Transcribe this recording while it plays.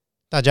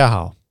大家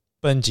好，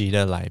本集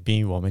的来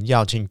宾我们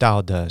邀请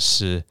到的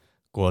是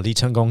国立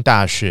成功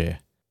大学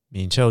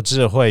敏求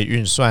智慧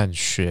运算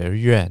学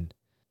院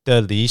的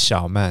李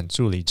韶曼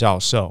助理教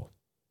授。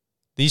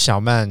李韶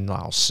曼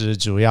老师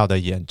主要的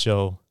研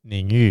究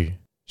领域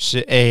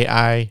是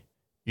AI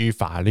与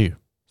法律、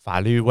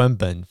法律文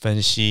本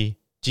分析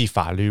及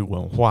法律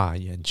文化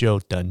研究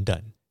等等。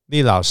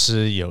李老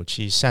师尤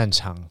其擅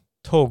长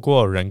透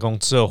过人工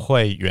智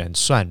慧演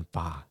算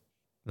法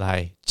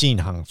来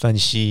进行分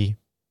析，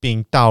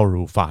并导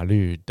入法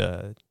律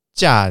的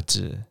价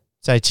值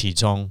在其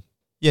中，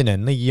也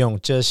能利用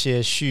这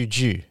些数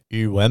据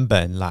与文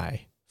本来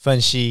分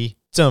析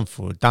政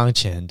府当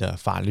前的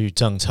法律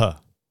政策。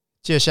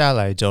接下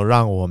来就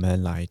让我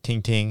们来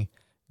听听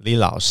李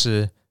老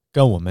师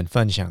跟我们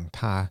分享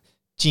他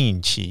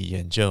近期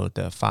研究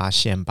的发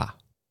现吧。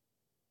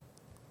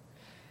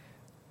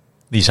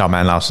李韶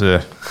曼老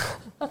师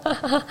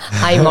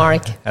Hi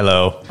Mark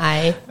Hello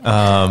Hi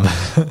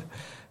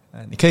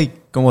你可以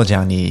跟我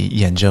讲你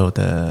研究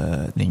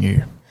的领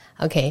域。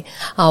 OK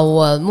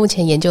我目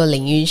前研究的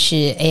领域是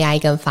AI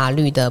跟法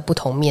律的不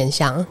同面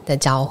向的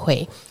交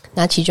汇。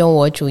那其中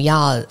我主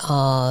要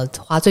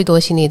花最多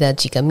心力的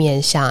几个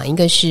面向，一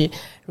个是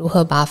如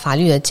何把法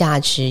律的价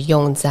值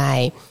用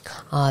在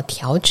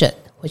调整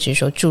或者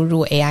说注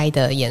入 AI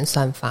的演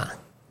算法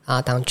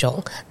当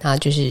中。那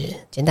就是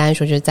简单来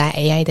说，就是在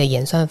AI 的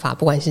演算法，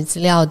不管是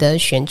资料的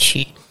选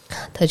取、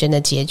特征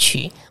的截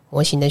取、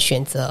模型的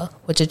选择，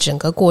或者整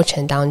个过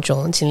程当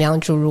中尽量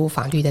注入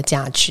法律的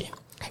价值，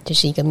这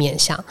是一个面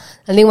向。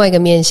那另外一个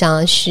面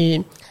向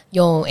是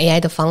用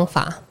AI 的方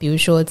法，比如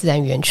说自然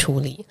语言处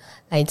理，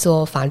来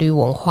做法律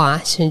文化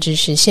甚至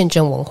是宪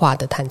政文化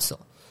的探索。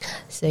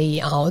所以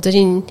我最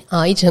近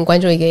一直很关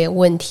注一个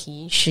问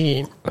题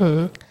是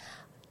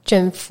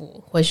政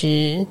府或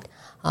是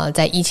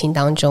在疫情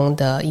当中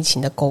的疫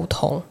情的沟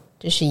通，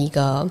这是一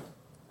个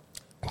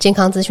健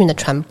康资讯的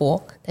传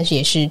播，但是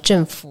也是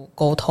政府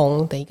沟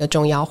通的一个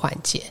重要环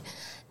节。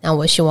那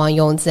我希望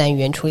用自然语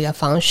言处理的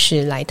方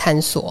式来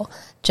探索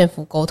政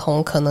府沟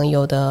通可能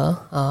有的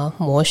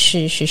模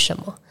式是什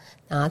么，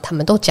那他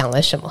们都讲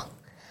了什么，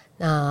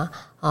那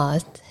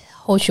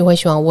后续会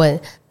希望问，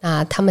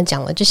那他们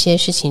讲了这些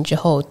事情之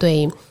后，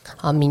对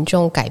民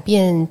众改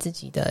变自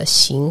己的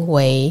行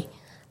为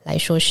来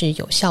说是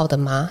有效的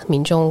吗？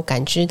民众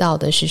感知到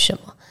的是什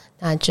么？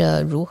那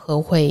这如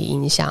何会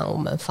影响我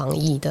们防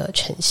疫的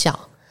成效？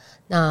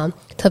那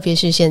特别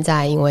是现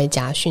在因为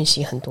假讯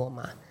息很多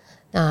嘛，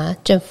那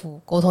政府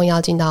沟通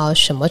要尽到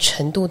什么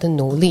程度的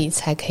努力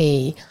才可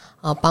以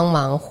帮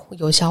忙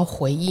有效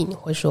回应，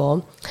或者说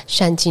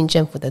善尽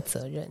政府的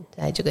责任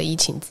在这个疫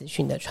情资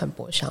讯的传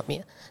播上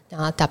面。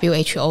那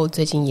WHO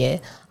最近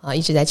也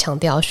一直在强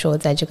调说，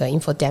在这个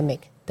infodemic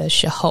的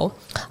时候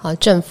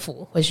政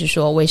府或是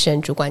说卫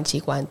生主管机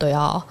关都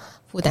要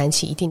负担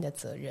起一定的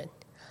责任，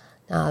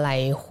那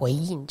来回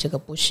应这个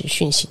不实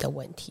讯息的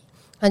问题。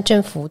那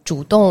政府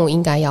主动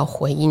应该要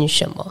回应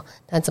什么？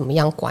那怎么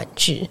样管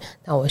制？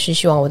那我是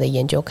希望我的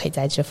研究可以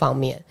在这方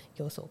面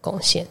有所贡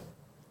献。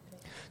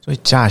所以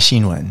假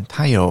新闻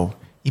它有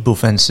一部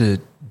分是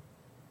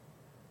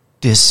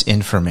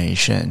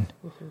disinformation，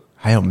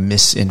还有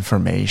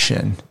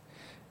misinformation，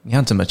 你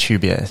要怎么区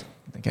别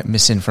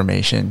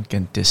misinformation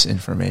跟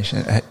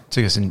disinformation？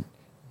 这个是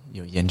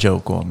有研究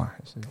过吗？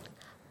还是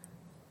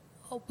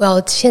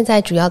现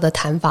在主要的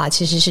谈法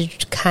其实是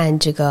看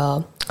这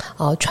个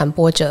传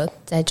播者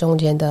在中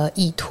间的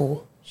意图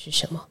是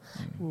什么。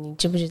你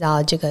知不知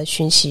道这个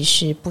讯息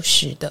是不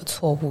实的、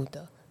错误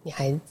的，你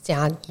还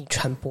加以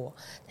传播？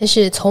但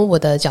是从我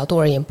的角度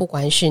而言，不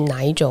管是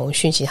哪一种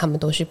讯息，他们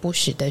都是不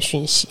实的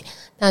讯息。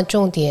那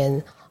重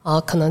点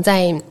可能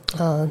在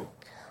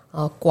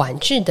管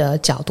制的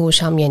角度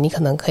上面，你可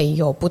能可以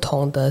有不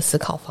同的思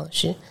考方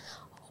式。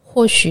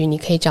或许你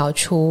可以找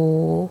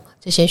出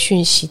这些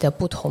讯息的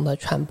不同的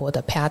传播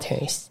的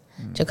patterns，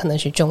这可能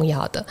是重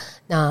要的。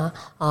那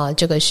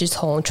这个是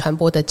从传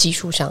播的技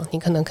术上，你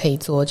可能可以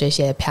做这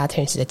些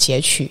patterns 的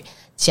截取。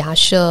假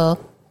设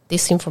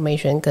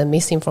disinformation 跟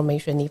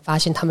misinformation， 你发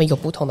现他们有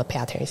不同的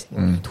patterns，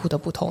 意图的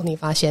不同，你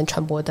发现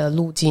传播的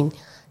路径、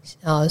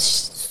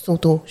速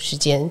度、时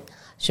间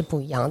是不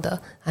一样的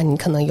你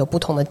可能有不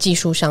同的技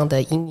术上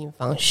的因应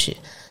方式。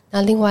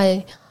那另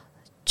外，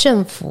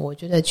政府我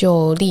觉得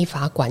就立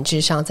法管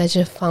制上，在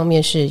这方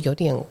面是有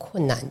点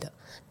困难的。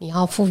你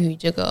要赋予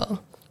这个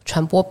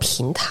传播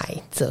平台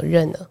责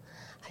任呢，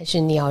还是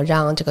你要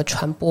让这个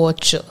传播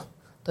者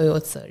都有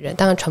责任？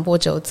当然传播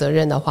者有责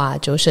任的话，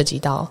就涉及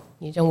到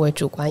你认为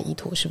主观意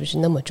图是不是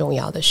那么重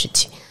要的事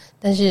情。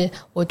但是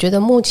我觉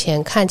得目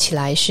前看起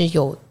来是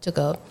有这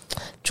个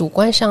主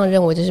观上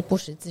认为这是不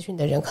实资讯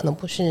的人可能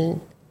不是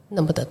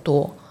那么的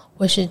多，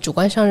或是主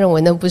观上认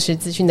为那不实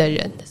资讯的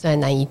人虽然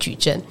难以举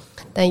证，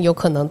但有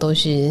可能都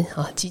是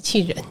机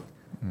器人，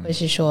或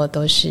是说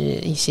都是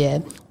一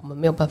些我们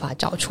没有办法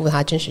找出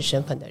他真实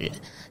身份的人。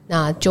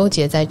那纠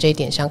结在这一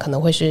点上，可能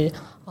会是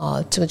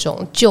这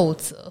种究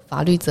责、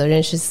法律责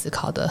任是思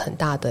考的很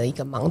大的一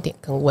个盲点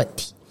跟问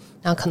题，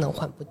那可能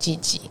缓不济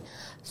急。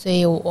所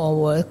以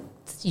我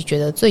自己觉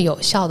得最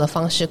有效的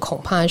方式，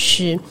恐怕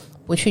是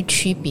不去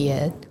区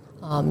别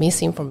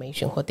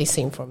misinformation 或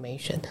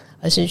disinformation，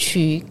 而是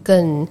去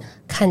更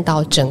看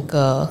到整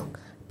个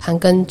盘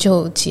根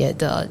究底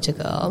的这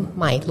个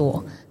脉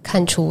络，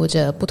看出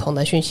这不同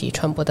的讯息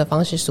传播的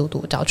方式速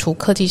度，找出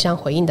科技上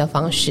回应的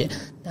方式，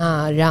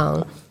那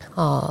让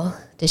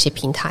这些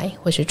平台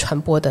或是传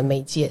播的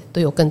媒介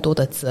都有更多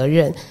的责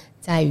任，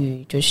在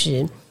于就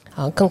是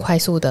更快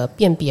速的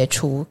辨别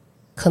出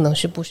可能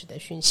是不实的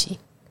讯息，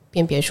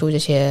辨别出这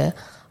些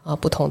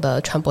不同的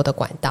传播的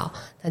管道。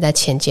那在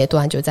前阶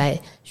段就在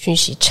讯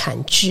息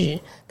产制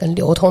跟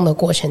流通的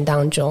过程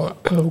当中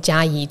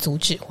加以阻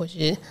止或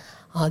是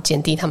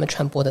减低他们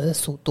传播的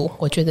速度，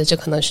我觉得这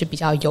可能是比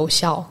较有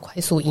效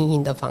快速因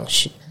应的方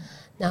式。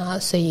那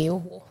所以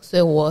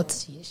我自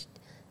己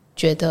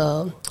觉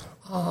得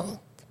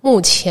目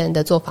前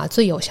的做法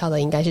最有效的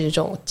应该是这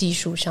种技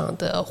术上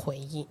的回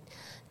应。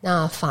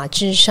那法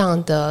治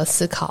上的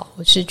思考，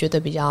我是觉得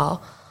比较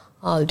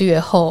略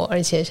后，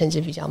而且甚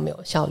至比较没有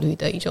效率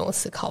的一种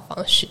思考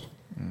方式。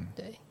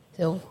对，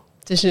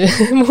这是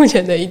目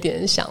前的一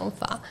点想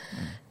法。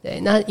对，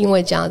那因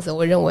为这样子，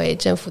我认为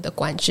政府的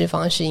管制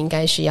方式应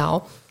该是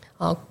要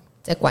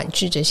在管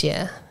制这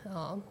些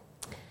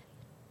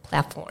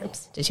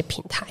platforms 这些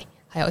平台，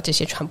还有这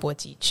些传播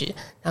机制，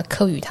那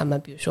课予他们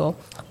比如说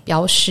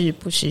标示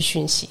不实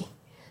讯息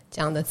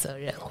这样的责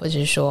任，或者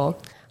是说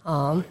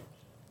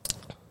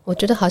我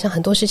觉得好像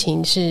很多事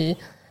情是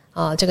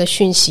这个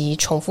讯息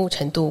重复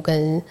程度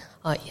跟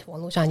网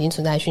络上已经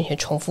存在的讯息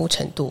重复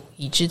程度，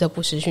已知的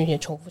不实讯息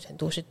重复程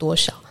度是多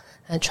少，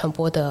那传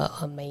播的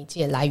媒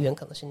介来源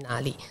可能是哪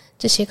里，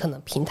这些可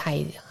能平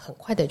台很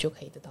快的就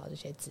可以得到这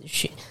些资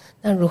讯。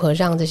那如何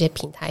让这些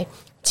平台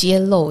揭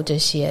露这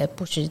些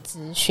不实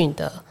资讯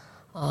的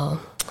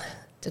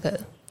这个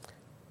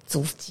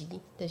足迹，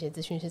这些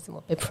资讯是怎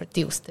么被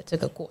produce 的这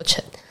个过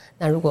程，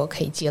那如果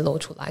可以揭露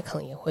出来，可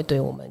能也会对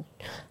我们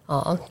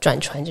转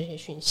传这些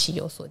讯息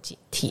有所警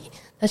惕。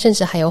那甚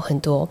至还有很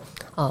多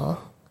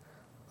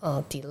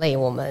delay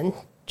我们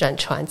转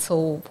传错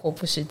误或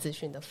不实资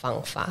讯的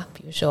方法，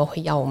比如说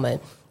会要我们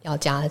要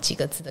加几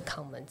个字的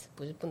comments，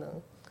 不能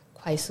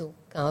快速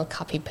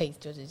copy paste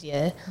就直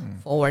接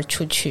forward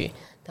出去，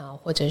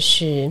或者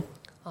是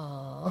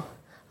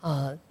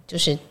就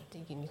是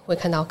你会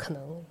看到，可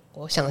能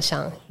我想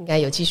象应该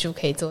有技术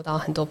可以做到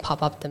很多 pop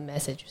up 的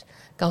message，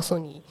 告诉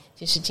你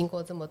其实经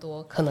过这么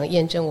多可能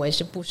验证为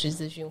是不实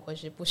资讯或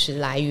是不实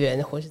来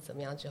源或是怎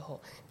么样之后，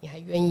你还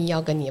愿意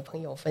要跟你的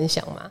朋友分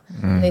享吗？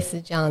类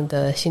似这样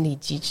的心理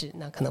机制，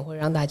那可能会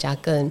让大家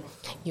更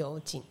有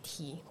警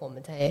惕，我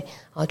们在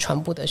传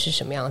播的是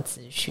什么样的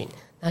资讯，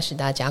那使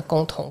大家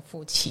共同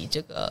负起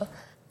这个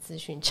资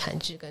讯产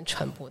制跟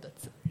传播的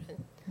责任。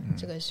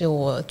这个是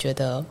我觉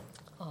得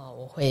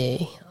我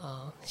会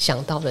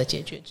想到的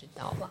解决之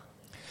道吧。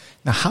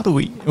那 how do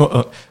we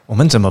我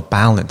们怎么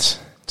balance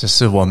就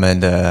是我们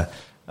的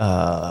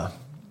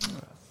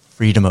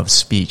freedom of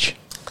speech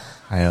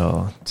还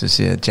有这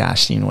些假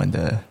新闻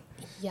的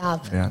这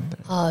样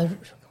的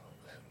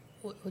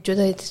我觉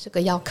得这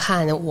个要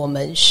看我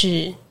们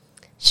是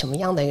什么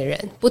样的一个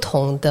人，不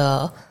同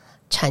的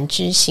产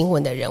制新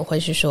闻的人，或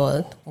是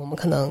说我们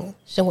可能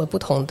身为不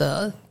同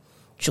的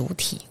主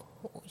体，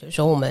就是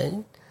说我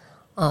们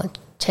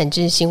产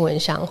制新闻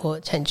上或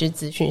产制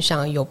资讯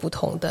上有不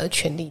同的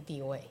权力地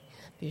位。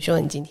比如说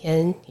你今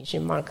天你是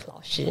Mark 老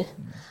师，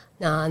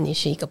那你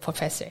是一个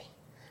professor，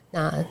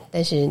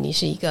 但是你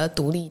是一个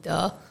独立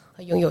的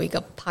拥有一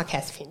个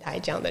podcast 平台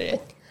这样的人，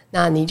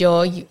那你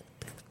就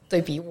对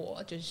比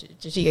我就是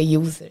只是一个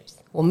users，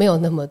 我没有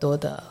那么多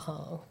的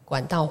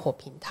管道或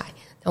平台，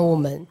那我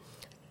们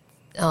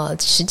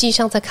实际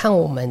上在看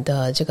我们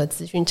的这个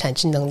资讯产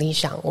制能力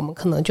上，我们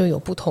可能就有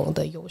不同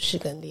的优势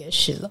跟劣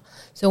势了。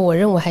所以我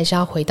认为还是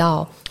要回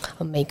到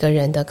每个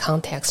人的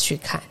context 去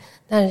看。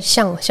那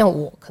像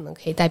我可能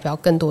可以代表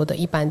更多的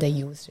一般的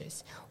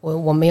users，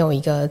 我没有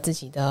一个自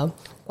己的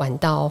管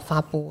道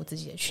发布自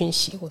己的讯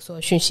息，我所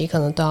有讯息可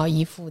能都要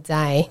依附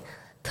在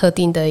特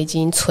定的已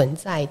经存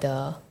在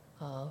的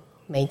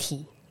媒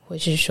体或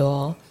是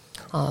说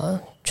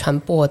传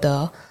播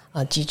的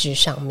机制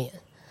上面。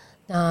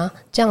那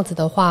这样子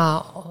的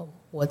话，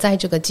我在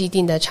这个既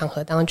定的场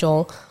合当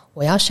中，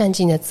我要善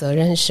尽的责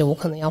任是我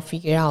可能要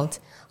figure out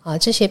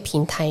这些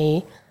平台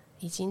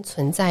已经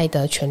存在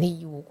的权利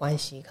义务关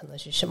系可能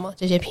是什么，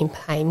这些平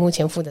台目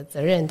前负的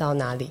责任到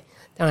哪里。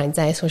当然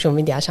在 social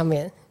media 上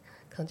面，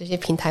可能这些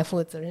平台负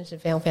的责任是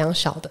非常非常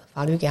少的，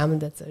法律给他们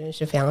的责任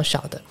是非常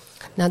少的，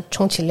那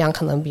充其量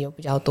可能有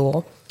比较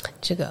多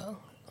这个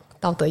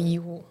道德义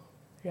务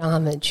让他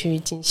们去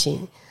进行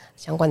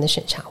相关的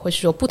审查，或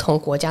是说不同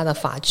国家的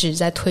法制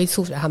在推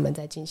促着他们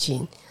在进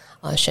行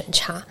审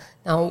查。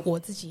那我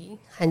自己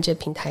和这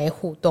平台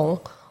互动，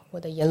我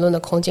的言论的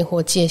空间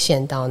或界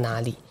限到哪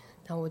里，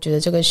那我觉得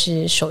这个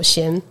是首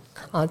先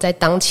在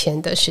当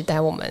前的时代，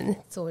我们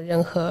做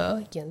任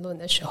何言论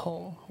的时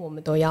候，我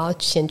们都要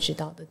先知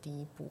道的第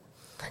一步。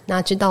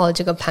那知道了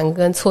这个盘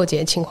根错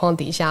节情况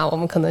底下，我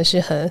们可能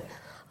是很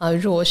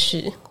弱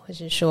势，或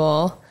是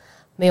说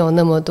没有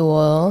那么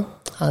多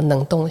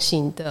能动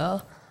性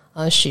的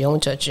使用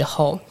者之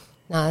后，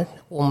那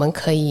我们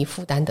可以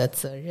负担的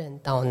责任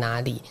到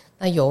哪里？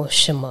那有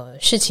什么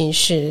事情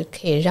是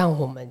可以让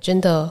我们真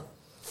的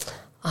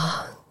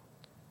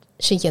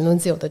是言论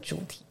自由的主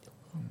体？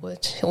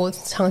我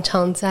常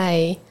常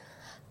在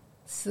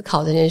思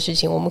考这件事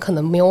情，我们可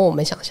能没有我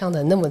们想象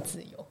的那么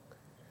自由。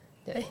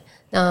对，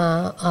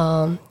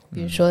那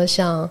比如说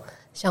像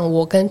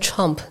我跟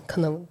Trump 可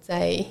能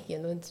在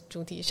言论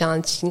主体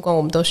上，尽管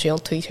我们都使用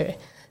Twitter，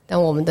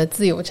 但我们的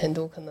自由程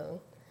度可能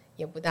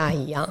也不大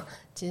一样。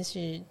即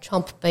使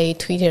Trump 被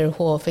Twitter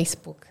或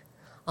Facebook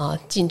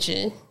禁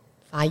止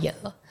发言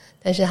了，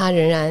但是他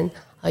仍然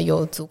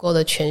有足够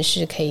的权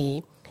势可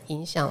以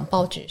影响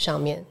报纸上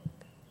面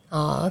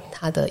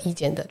他的意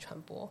见的传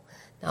播，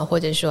然后或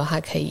者说他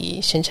可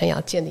以声称要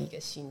建立一个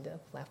新的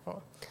platform，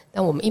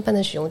 但我们一般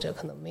的使用者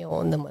可能没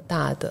有那么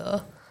大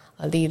的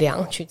力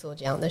量去做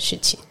这样的事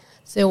情，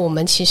所以我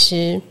们其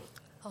实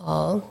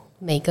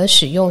每个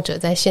使用者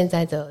在现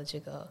在的这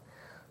个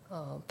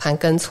盘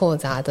根错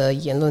杂的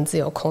言论自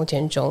由空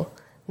间中，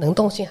能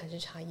动性还是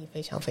差异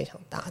非常非常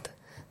大的。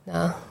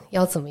那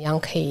要怎么样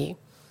可以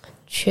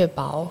确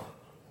保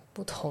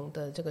不同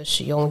的这个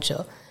使用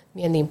者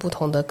面临不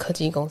同的科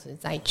技公司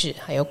宰制，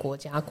还有国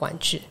家管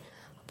制，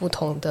不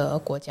同的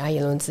国家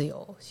言论自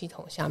由系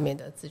统下面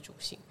的自主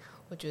性，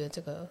我觉得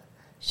这个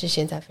是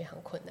现在非常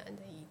困难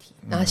的议题。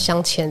那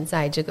镶嵌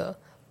在这个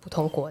不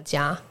同国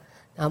家，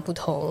那不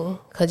同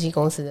科技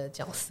公司的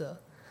角色，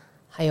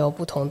还有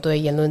不同对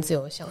言论自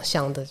由想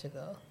象的这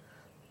个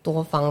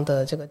多方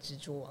的这个蜘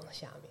蛛网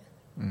下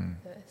面，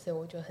对，所以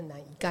我觉得很难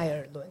一概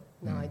而论。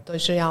那都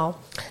是要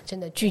真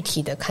的具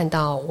体的看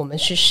到我们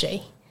是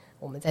谁，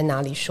我们在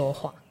哪里说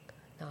话，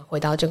那回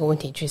到这个问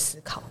题去思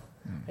考。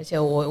而且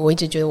我一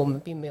直觉得我们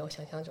并没有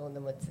想象中那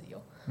么自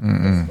由，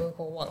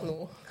或网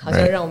络好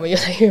像让我们越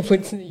来越不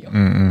自由。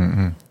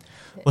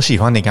我喜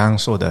欢你刚刚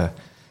说的，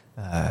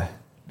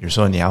比如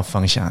说你要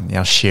分享，你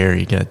要 share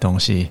一个东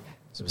西，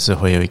是不是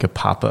会有一个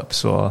pop up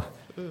说，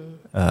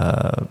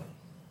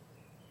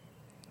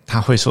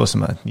他会说什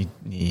么？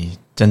你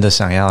真的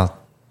想要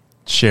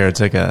share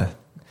这个？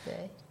对，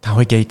他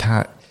会给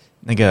他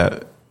那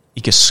个一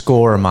个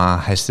score 吗？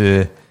还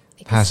是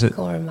他是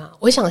score 吗？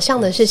我想象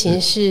的事情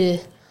是，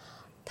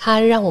他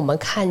让我们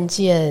看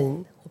见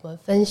我们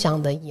分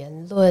享的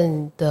言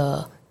论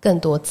的更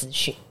多资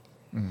讯。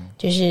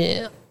就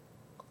是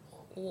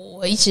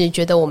我一直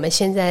觉得我们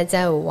现在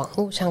在网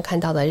络上看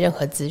到的任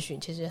何资讯，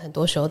其实很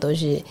多时候都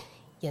是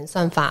演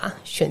算法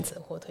选择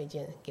或推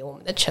荐给我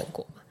们的成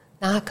果嘛。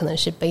那它可能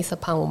是 based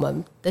upon 我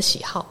们的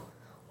喜好，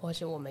或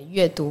是我们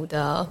阅读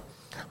的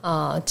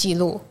记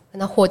录，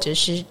那或者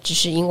是只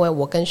是因为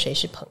我跟谁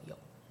是朋友，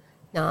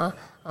那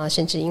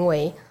甚至因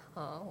为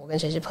我跟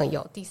谁是朋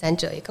友，第三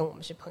者也跟我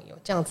们是朋友，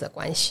这样子的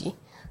关系。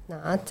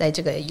那在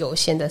这个有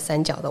限的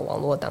三角的网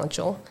络当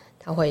中，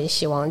他会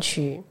希望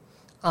去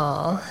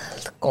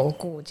巩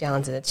固这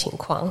样子的情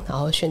况，然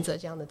后选择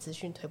这样的资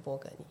讯推播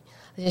给你。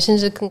而且甚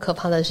至更可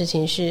怕的事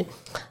情是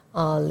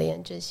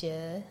连这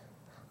些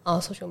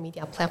social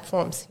media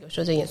platforms 有时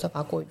候这演算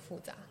法过于复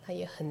杂，它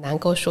也很难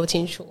够说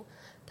清楚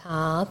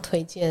它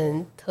推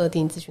荐特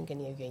定资讯给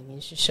你的原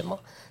因是什么。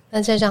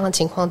那在这样的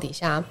情况底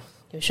下，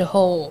有时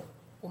候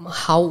我们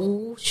毫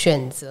无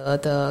选择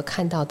的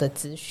看到的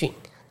资讯，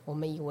我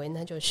们以为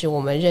那就是我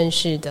们认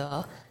识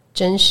的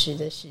真实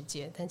的世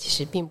界，但其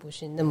实并不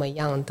是那么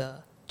样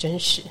的真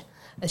实，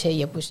而且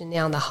也不是那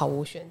样的毫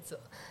无选择。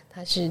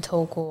它是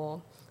透过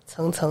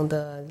层层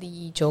的利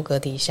益纠葛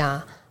底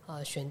下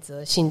选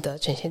择性的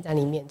呈现在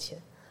你面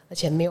前，而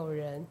且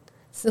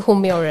似乎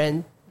没有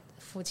人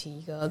负起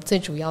一个最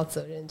主要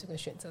责任这个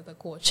选择的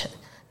过程。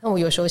那我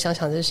有时候想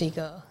想，这是一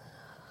个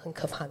很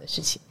可怕的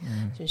事情，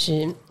就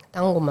是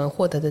当我们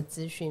获得的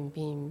资讯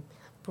并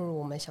不如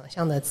我们想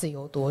象的自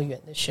由多元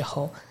的时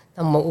候，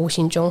那我们无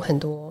形中很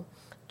多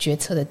决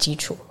策的基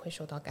础会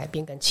受到改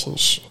变跟侵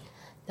蚀。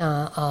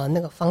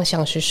那个方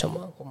向是什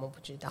么我们不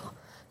知道，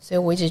所以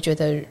我一直觉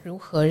得如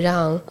何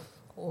让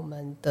我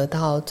们得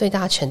到最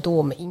大程度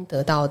我们应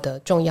得到的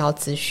重要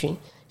资讯，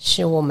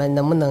是我们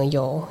能不能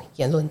有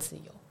言论自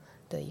由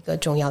的一个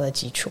重要的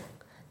基础，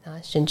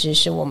甚至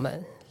是我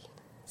们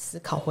思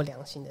考或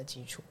良心的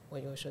基础，我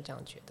有时候这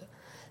样觉得。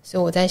所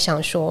以我在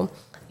想说，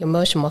有没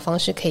有什么方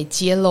式可以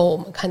揭露我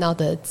们看到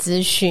的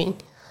资讯，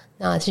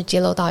那是揭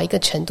露到一个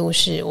程度，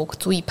是我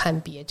足以判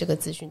别这个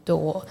资讯对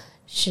我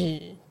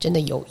是真的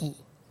有益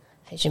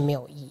还是没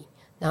有益。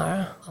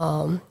那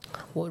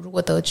我如果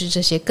得知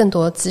这些更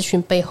多资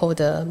讯背后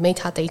的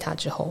metadata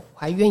之后，我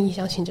还愿意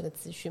相信这个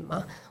资讯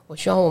吗？我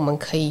希望我们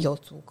可以有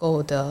足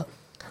够的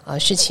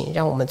事情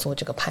让我们做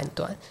这个判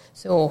断。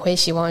所以我会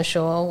希望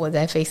说，我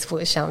在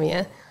Facebook 上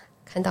面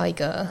看到一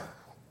个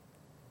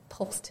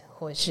post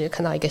或者是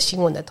看到一个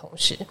新闻的同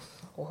时，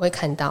我会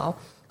看到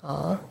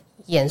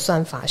演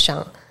算法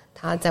上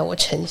它在我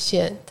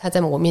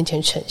面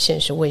前呈现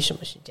是为什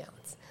么是这样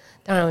子。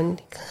当然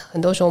很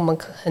多时候我们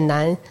很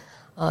难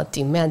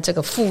demand 这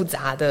个复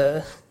杂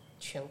的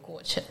全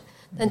过程，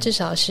但至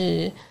少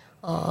是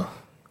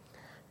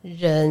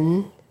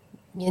人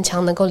勉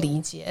强能够理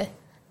解，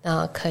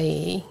那可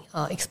以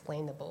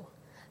explainable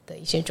的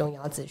一些重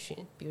要资讯，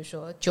比如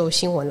说就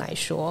新闻来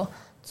说，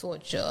作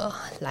者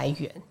来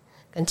源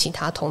跟其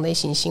他同类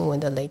型新闻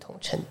的雷同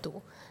程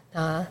度，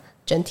那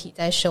整体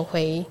在社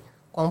会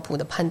光谱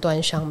的判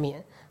断上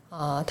面，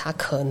它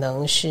可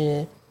能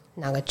是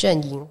哪个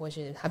阵营，或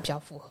是它比较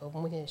符合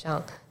目前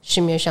上市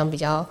面上比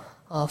较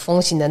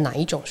风行的哪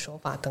一种说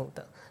法等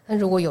等。那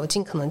如果有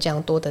尽可能这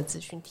样多的资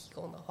讯提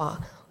供的话，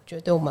我觉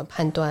得对我们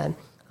判断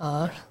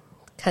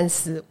看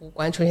似无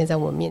关出现在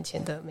我们面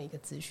前的每个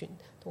资讯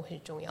都会是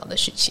重要的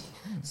事情。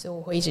所以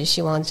我会一直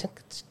希望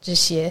这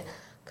些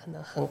可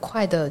能很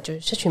快的就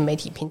是社群媒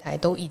体平台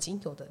都已经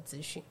有的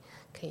资讯，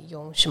可以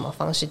用什么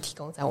方式提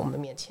供在我们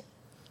面前。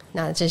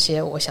那这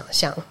些我想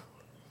象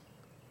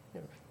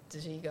只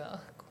是一个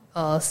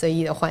随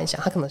意的幻想，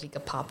它可能是一个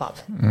pop up。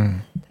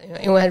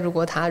因为如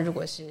果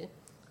是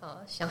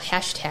像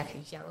hashtag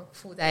一样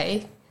附在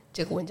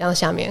这个文章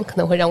下面，可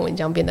能会让文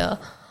章变得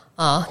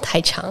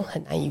太长，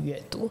很难以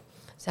阅读，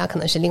所以它可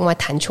能是另外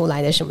弹出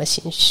来的什么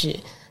形式。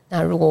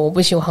那如果我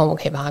不喜欢，我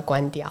可以把它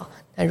关掉，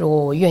但如果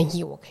我愿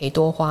意，我可以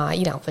多花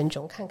1-2分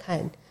钟看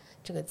看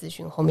这个资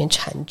讯后面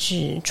产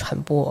制传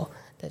播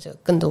的这个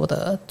更多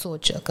的作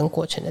者跟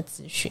过程的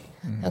资讯，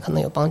那可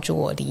能有帮助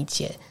我理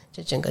解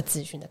这整个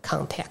资讯的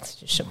context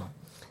是什么。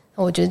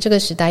那我觉得这个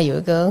时代有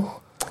一个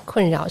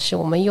困扰是，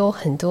我们有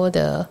很多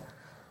的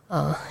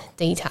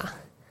data，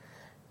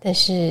 但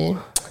是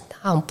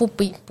它好像不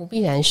必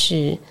然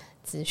是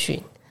资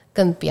讯，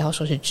更不要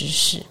说是知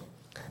识。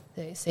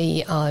对，所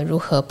以如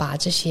何把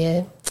这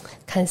些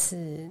看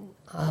似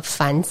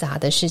繁杂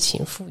的事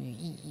情赋予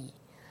意义，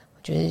我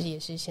觉得也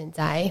是现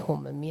在我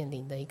们面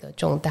临的一个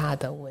重大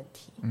的问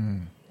题。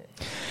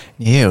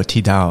你也有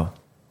提到，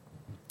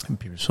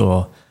比如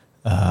说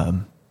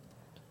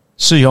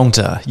使用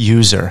者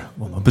user，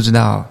 我们不知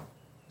道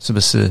是不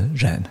是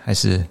人还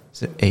是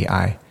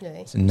AI，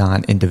 是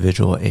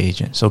non-individual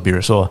agent。所以比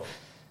如说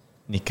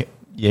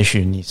也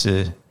许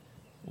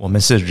我们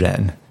是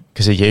人，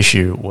可是也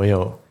许我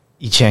有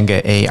1000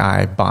个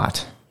AI bot，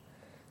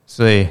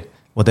 所以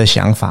我的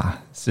想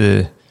法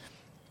是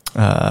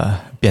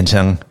变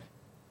成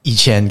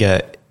1000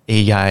个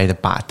AI 的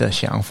bot 的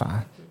想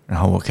法，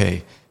然后我可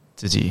以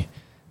自己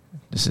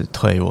就是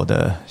推我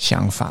的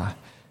想法，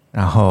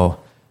然后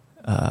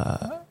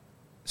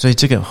所以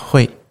这个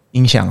会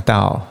影响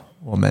到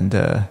我们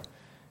的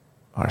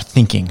our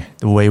thinking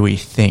the way we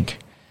think，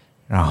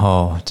 然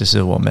后就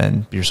是我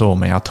们比如说我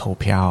们要投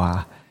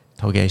票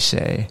投给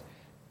谁，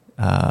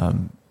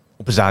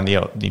我不知道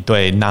你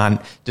对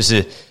就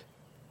是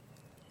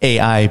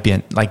AI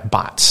变 like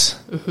bots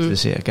这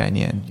些概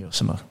念有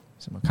什么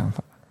看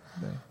法？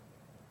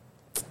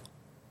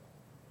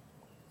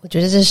我觉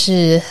得这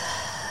是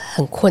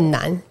很困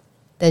难，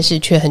但是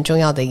却很重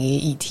要的一个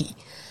议题。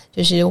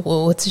就是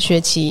我这学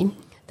期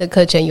的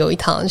课程有一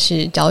堂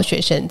是教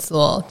学生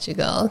做这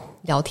个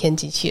聊天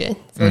机器人，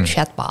做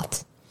chatbot，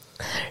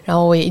然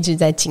后我也一直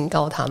在警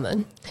告他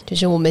们，就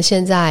是我们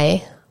现在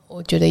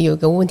我觉得有一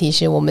个问题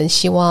是，我们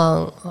希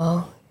望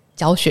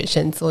教学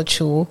生做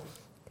出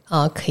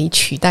可以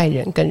取代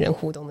人跟人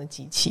互动的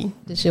机器，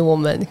这是我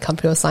们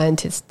computer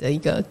scientist 的一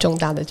个重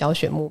大的教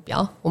学目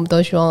标。我们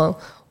都希望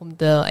我们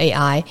的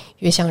AI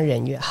越像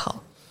人越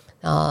好，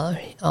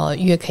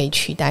越可以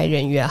取代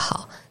人越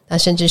好。那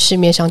甚至市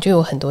面上就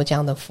有很多这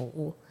样的服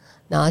务，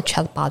那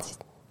chatbots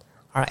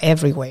are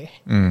everywhere，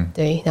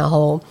 对，然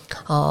后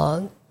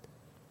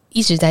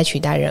一直在取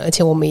代人，而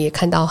且我们也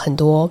看到很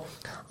多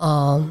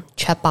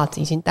chatbots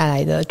已经带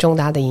来的重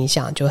大的影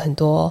响，就很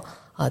多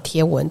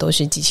贴文都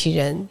是机器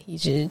人一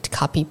直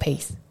copy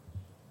paste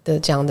的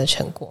这样的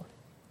成果。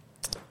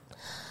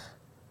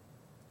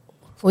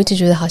我一直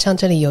觉得好像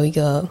这里有一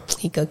个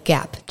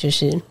gap， 就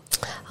是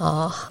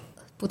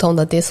不同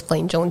的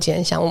discipline 中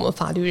间，像我们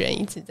法律人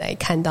一直在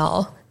看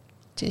到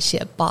这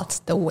些 bots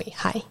的危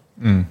害，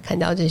看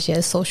到这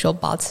些 social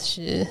bots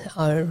是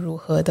如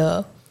何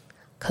的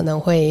可能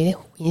会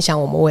影响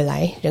我们未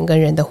来人跟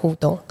人的互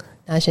动，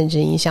那甚至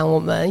影响我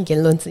们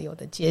言论自由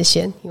的界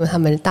限，因为他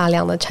们大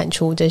量的产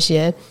出这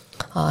些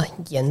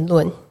言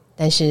论，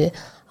但是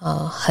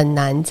很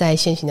难在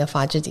现行的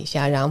法制底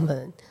下让他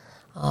们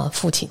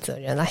负起责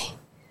任来。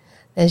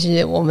但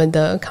是我们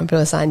的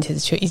computer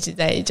scientist 却一直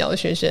在教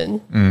学生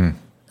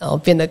然后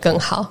变得更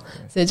好，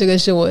所以这个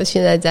是我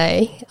现在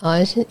在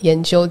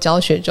研究教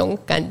学中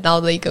感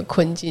到的一个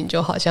困境，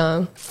就好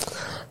像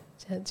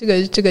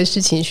这个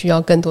事情需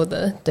要更多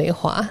的对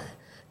话，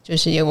就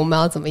是我们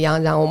要怎么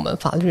样让我们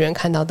法律人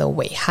看到的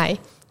危害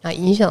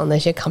影响那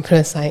些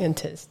computer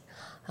scientist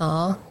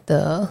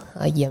的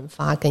研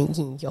发跟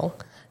应用，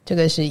这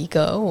个是一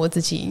个我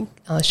自己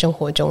生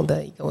活中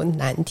的一个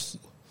难题。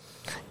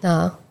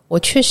那我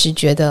确实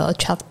觉得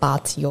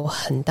chatbot 有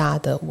很大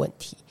的问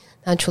题，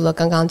那除了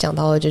刚刚讲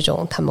到的这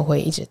种他们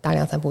会一直大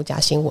量散布假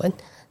新闻，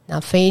那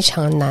非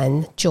常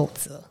难究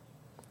责。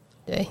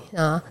对，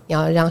那你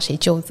要让谁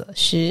究责？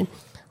是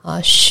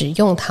使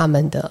用他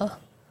们的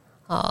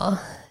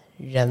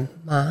人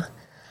吗？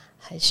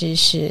还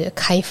是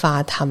开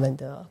发他们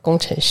的工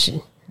程师？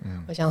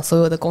我想所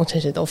有的工程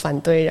师都反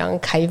对让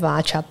开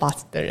发 chatbot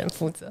的人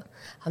负责，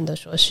他们都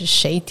说是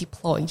谁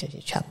deploy 这些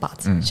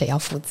chatbot，谁要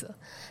负责。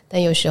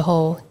但有时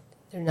候，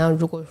那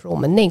如果说我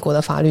们内国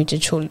的法律只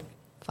处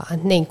罚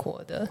内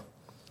国的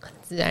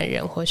自然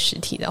人或实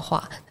体的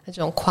话，那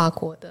这种跨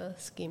国的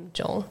scheme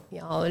中，你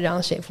要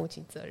让谁负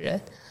起责任？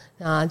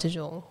那这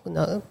种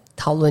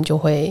讨论就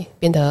会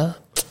变得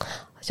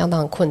相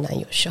当困难，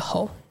有时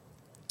候。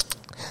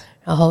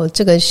然后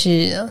这个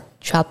是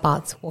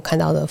chatbot 我看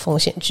到的风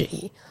险之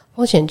一。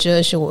风险之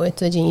二是我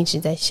最近一直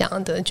在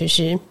想的，就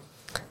是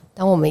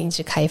当我们一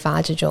直开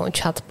发这种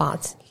chatbot，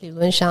 理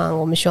论上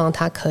我们希望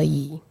它可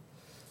以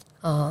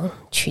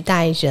取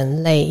代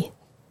人类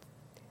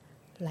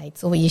来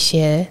做一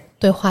些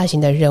对话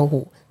型的任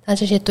务，那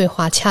这些对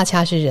话恰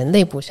恰是人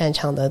类不擅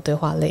长的对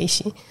话类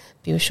型。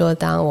比如说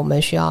当我们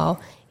需要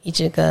一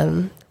直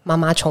跟妈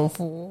妈重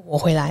复我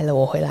回来了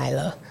我回来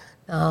了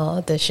然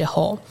后的时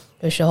候，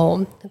有时候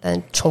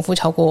但重复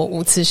超过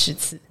5次10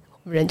次，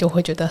人就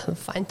会觉得很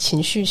烦，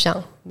情绪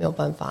上没有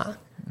办法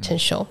承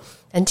受。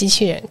但机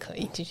器人可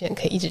以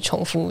一直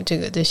重复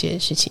这些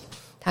事情，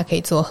它可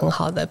以做很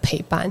好的陪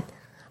伴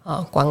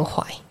关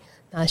怀，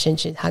那甚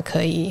至它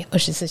可以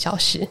24小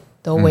时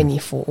都为你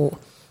服务。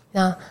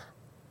那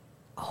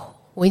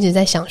我一直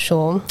在想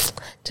说，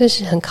这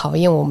是很考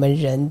验我们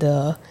人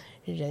的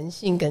人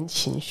性跟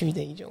情绪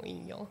的一种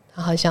应用。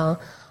它好像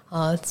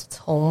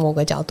从某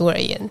个角度而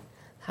言，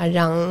它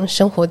让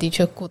生活的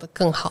确过得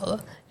更好了，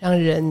让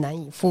人难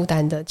以负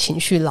担的情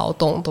绪劳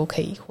动都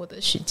可以获得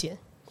实践。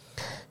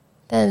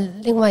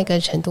但另外一个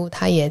程度，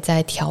它也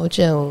在调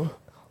整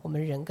我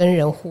们人跟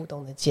人互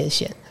动的界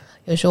限。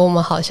有时候我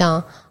们好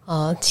像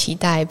期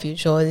待，比如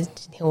说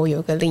今天我有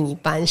一个另一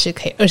半是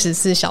可以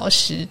24小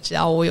时，只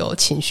要我有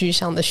情绪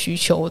上的需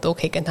求，我都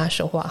可以跟他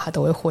说话，他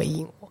都会回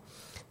应我。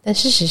但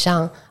事实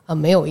上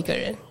没有一个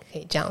人可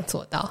以这样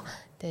做到，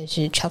但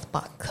是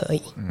chatbot 可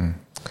以。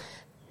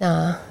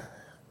那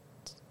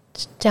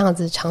这样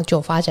子长久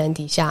发展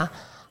底下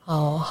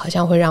好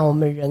像会让我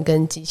们人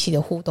跟机器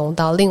的互动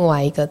到另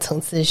外一个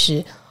层次，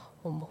是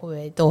我们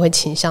都会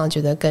倾向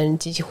觉得跟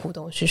机器互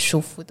动是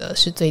舒服的，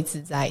是最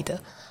自在的，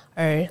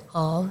而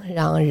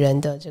让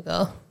人的这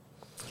个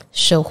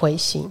社会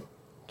性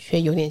却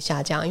有点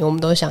下降，因为我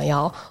们都想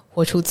要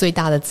活出最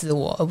大的自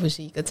我，而不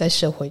是一个在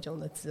社会中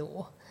的自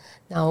我。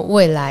那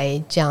未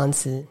来这样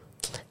子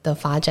的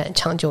发展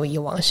长久以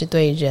往，是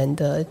对人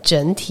的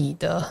整体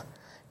的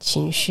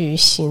情绪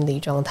心理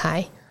状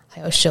态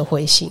还有社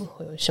会性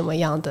会有什么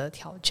样的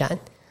挑战，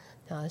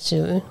那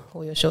是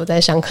我有时候在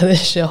上课的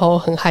时候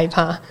很害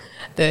怕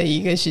的一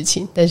个事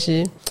情。但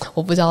是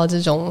我不知道这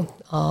种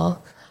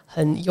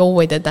很幽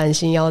微的担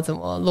心要怎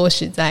么落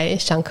实在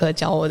上课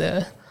教我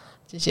的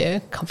这些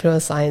computer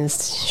science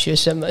学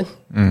生们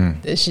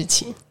的事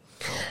情。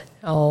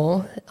然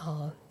后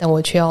但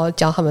我却要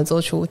教他们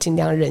做出尽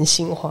量人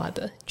性化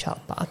的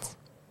chatbot。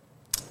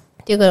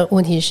第二个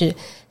问题是，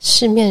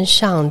市面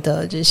上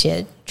的这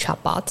些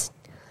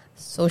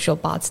chatbot、social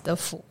bots 的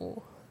服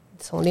务，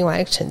从另外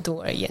一个程度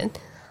而言，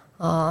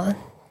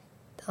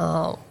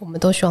我们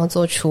都希望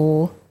做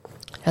出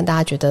让大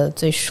家觉得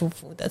最舒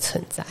服的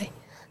存在。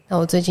那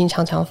我最近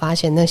常常发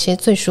现，那些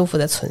最舒服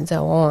的存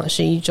在，往往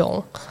是一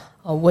种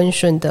温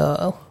顺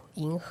的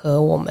迎合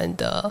我们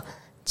的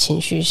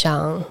情绪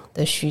上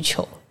的需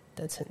求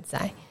的存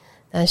在，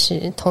但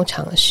是通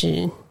常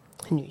是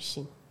女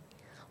性，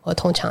或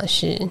通常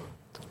是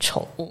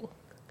宠物，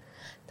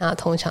那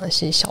通常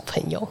是小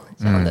朋友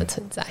这样的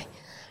存在。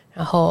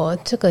然后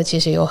这个其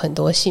实有很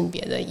多性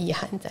别的意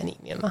涵在里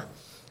面嘛。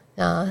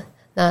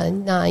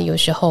那有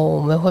时候我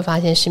们会发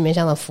现市面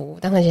上的服务，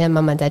当然现在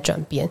慢慢在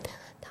转变，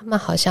他们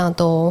好像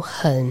都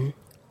很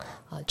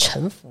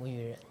臣服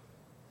于人。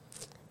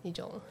一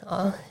种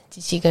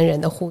机器跟人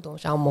的互动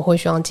上，我们会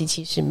希望机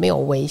器是没有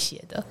威胁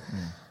的，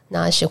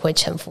那是会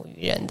臣服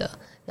于人的，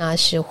那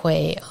是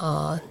会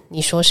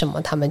你说什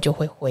么他们就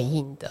会回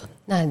应的。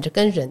那你就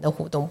跟人的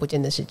互动不见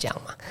得是这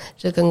样嘛，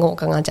这跟我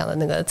刚刚讲的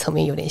那个层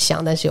面有点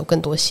像，但是有更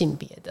多性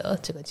别的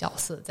这个角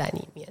色在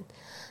里面。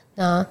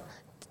那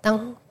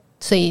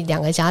所以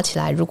两个加起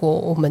来，如果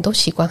我们都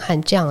习惯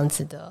和这样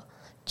子的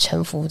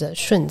臣服的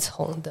顺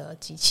从的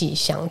机器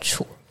相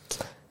处，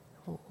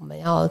我们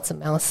要怎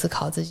么样思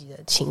考自己的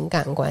情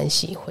感关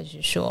系，或者是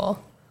说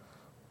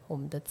我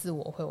们的自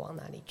我会往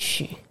哪里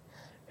去。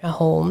然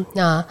后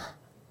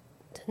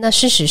那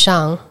事实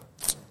上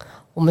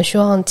我们希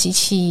望机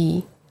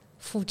器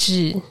复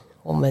制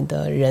我们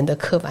的人的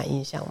刻板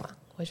印象嘛，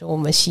或者说我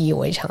们习以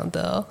为常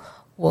的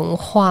文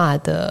化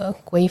的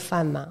规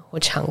范嘛，或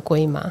常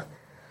规嘛。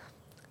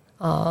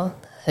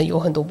有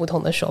很多不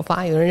同的手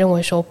法。有人认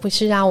为说不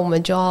是啊，我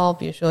们就要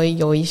比如说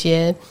有一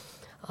些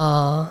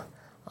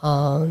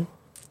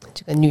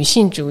这个女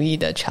性主义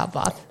的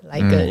chatbot 来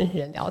跟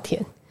人聊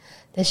天，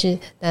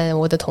但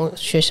我的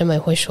学生们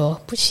会说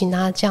不行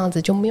啊，这样子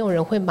就没有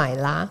人会买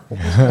啦，我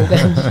不想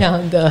跟这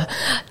样的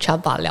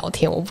chatbot 聊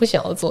天，我不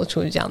想要做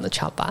出这样的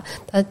chatbot，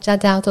 大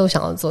家都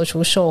想要做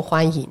出受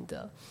欢迎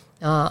的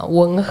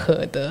温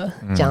和的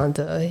这样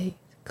的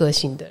个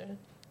性的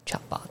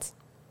chatbot。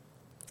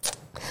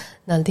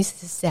那 this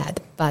is sad,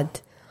 but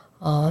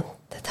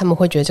他们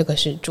会觉得这个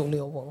是主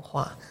流文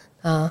化。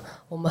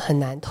我们很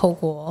难透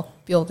过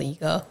build 一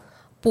个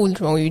不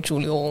容于主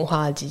流文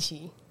化的机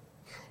器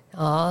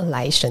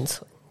来生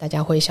存。大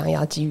家会想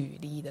要基于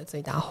利益的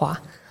最大化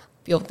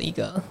build 一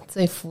个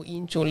最符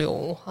应主流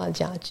文化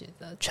价值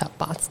的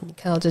chatbots。你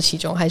看到这其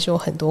中还是有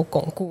很多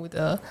巩固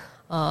的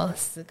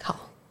思考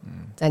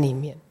在里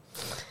面。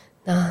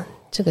那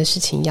这个事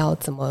情要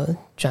怎么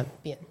转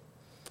变？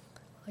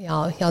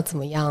要怎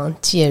么样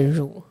介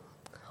入？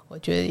我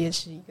觉得也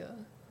是一个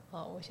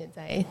我现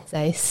在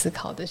在思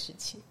考的事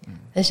情。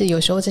但是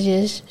有时候这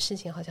些事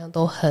情好像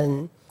都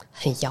很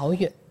遥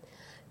远，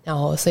然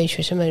后所以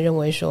学生们认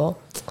为说，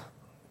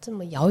这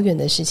么遥远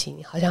的事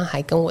情好像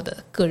还跟我的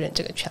个人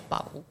这个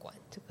chatbot 无关，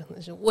这个可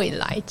能是未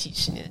来几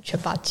十年的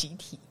chatbot 集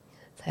体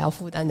才要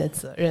负担的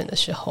责任的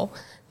时候，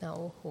那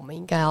我们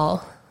应该要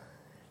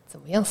怎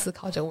么样思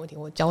考这个问题？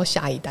我教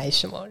下一代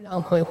什么，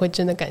让他们会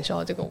真的感受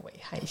到这个危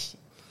害性，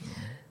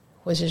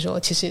或是说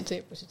其实这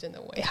也不是真的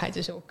危害，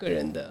这是我个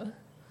人的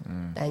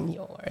担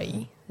忧而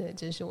已。对，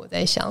这是我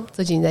在想，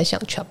最近在想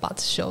chatbot 的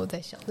时候在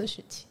想的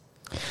事情。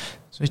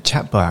所以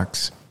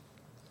chatbots，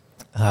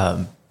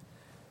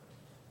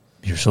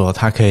比如说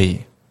它可以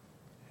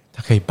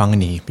帮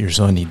你，比如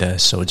说你的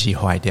手机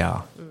坏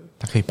掉，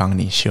它可以帮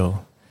你修。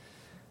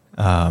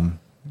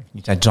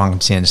你在装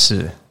监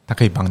视，它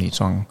可以帮你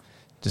装，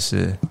就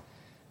是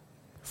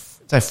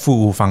在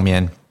服务方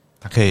面，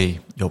它可以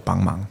有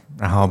帮忙。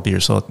然后比如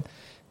说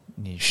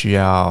你需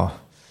要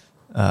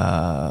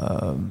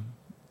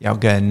要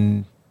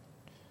跟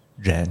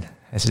人，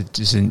还是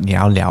就是你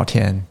要聊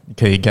天，你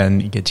可以跟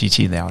一个机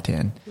器聊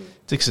天，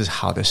这个是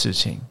好的事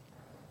情。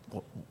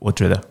我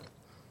觉得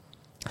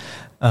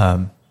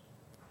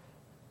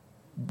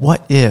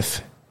what if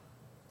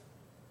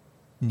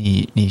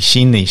你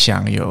心里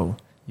想有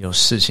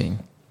事情，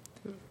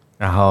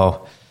然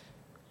后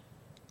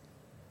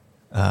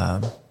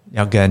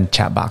要跟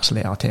chatbox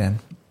聊天，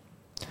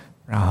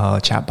然后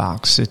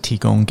chatbox 是提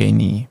供给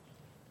你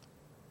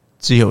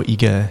只有一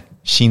个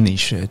心理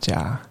学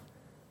家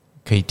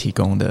可以提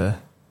供的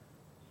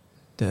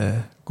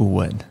顾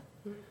问，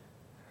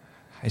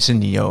还是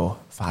你有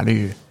法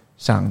律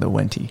上的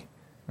问题，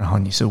然后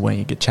你是问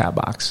一个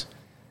chatbox，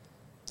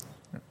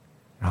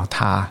 然后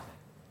他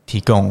提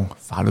供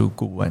法律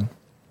顾问。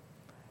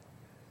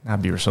那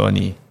比如说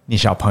你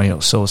小朋友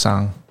受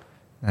伤，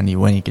那你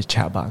问一个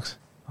chatbox，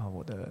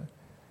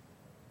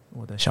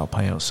 我的小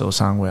朋友受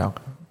伤，我要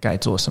该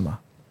做什么？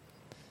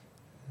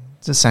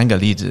这三个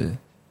例子，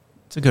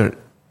这个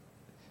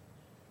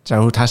假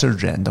如他是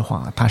人的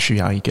话，他需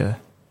要一个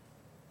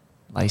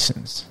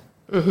license，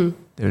 对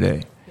不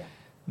对？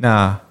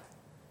那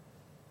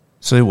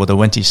所以我的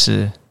问题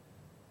是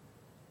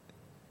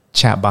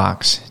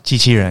chatbox 机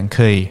器人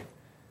可以，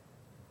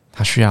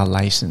他需要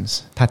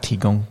license， 他提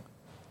供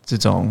这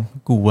种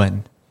顾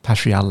问，他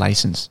需要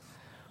license，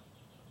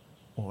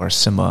 或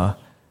什么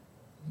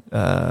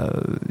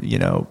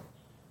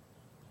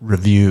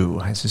review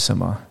还是什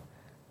么？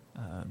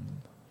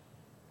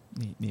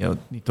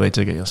你对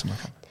这个有什么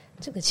看法？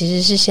这个其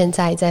实是现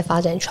在在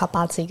发展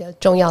chatbots 一个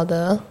重要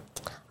的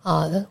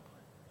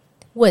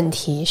问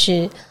题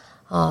是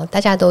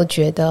大家都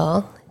觉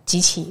得机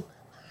器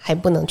还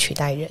不能取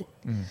代人，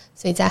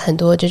所以在很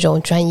多这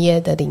种专业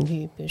的领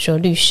域，比如说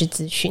律师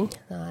咨询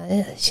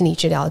心理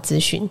治疗咨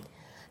询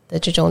的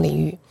这种领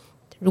域，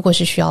如果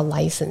是需要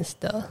license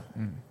的，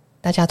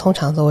大家通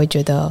常都会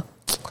觉得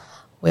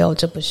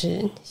这不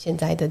是现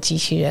在的机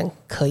器人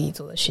可以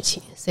做的事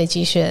情，所以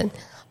机器人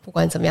不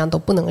管怎么样都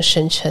不能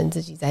声称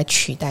自己在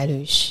取代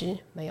律师，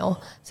没有，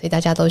所以大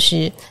家都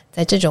是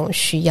在这种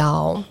需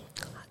要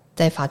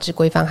在法治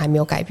规范还没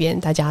有改变，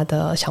大家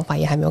的想法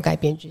也还没有改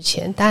变之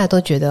前，大家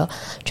都觉得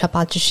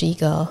chatbot 只是一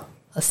个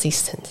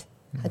assistant，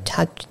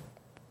 他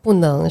不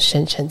能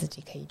声称自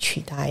己可以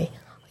取代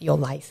有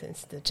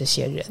license 的这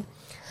些人。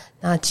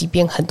那即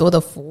便很多的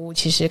服务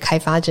其实开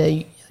发者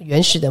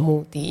原始的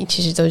目的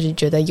其实都是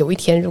觉得有一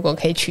天如果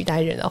可以取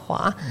代人的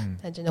话，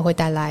那真的会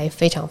带来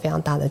非常非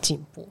常大的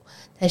进步。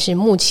但是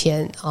目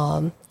前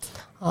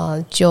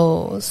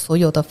就所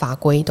有的法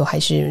规都还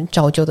是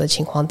照旧的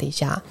情况底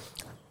下，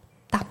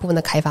大部分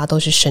的开发都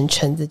是声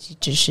称自己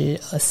只是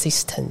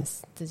assistance，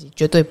 自己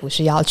绝对不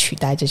是要取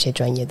代这些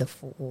专业的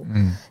服务。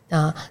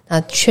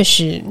那确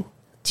实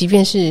即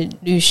便是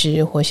律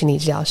师或心理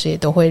治疗师也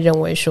都会认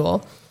为说，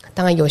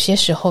当然有些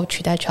时候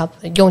取代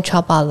用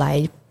chatbot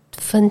来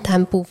分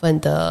担部分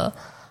的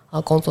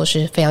工作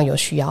是非常有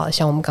需要的，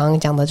像我们刚刚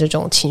讲的这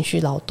种情绪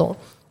劳动，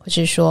或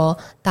是说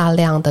大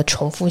量的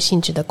重复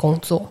性质的工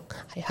作，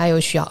还有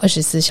需要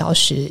24小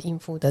时应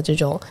付的这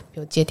种比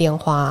如接电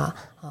话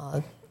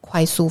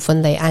快速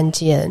分类案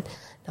件，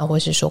然后或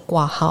是说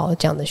挂号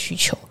这样的需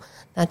求。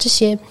那这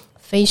些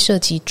非涉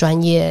及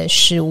专业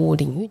事务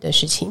领域的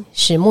事情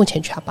是目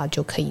前 chatbot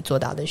就可以做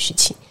到的事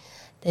情，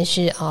但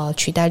是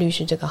取代律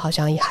师这个好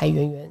像也还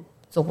远远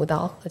做不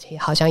到，而且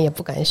好像也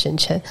不敢声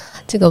称。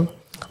这个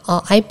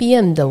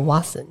IBM 的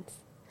Watson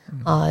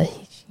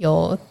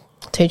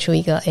推出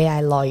一个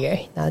AI lawyer，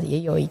 那也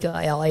有一个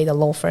LA 的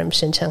law firm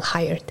声称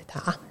hired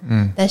他，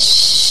但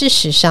事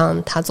实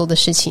上他做的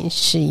事情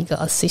是一个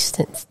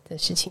assistance 的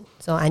事情，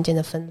做案件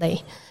的分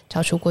类，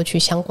找出过去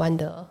相关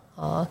的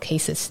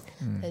cases，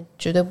但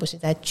绝对不是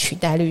在取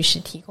代律师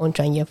提供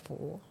专业服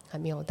务，还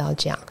没有到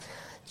这样。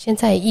现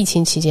在疫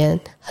情期间，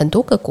很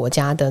多个国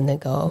家的那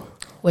个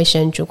卫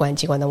生主管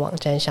机关的网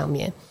站上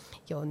面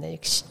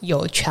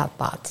有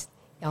chatbot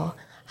要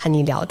和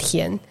你聊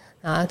天，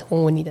啊，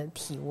问问你的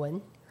体温，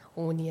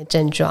问问你的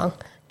症状，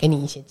给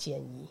你一些建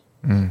议。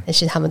但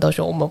是他们都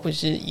说我们不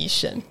是医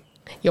生，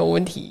有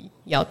问题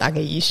要打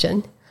给医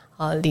生。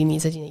离你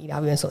最近的医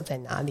疗院所在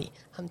哪里？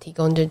他们提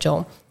供这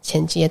种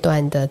前阶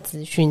段的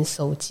资讯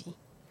搜集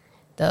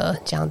的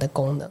这样的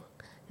功能。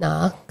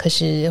那可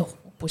是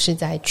不是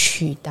在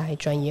取代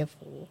专业服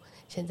务。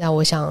现在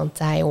我想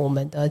在我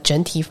们的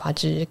整体法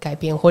治改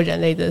变或人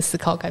类的思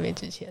考改变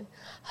之前，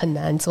很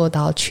难做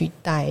到取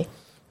代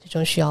这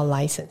种需要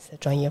license 的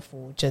专业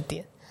服务这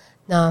点。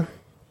那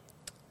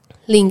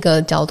另一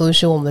个角度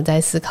是我们在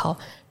思考，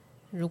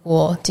如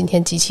果今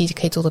天机器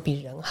可以做得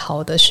比人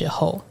好的时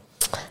候，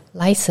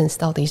 license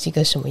到底是一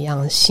个什么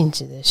样性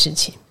质的事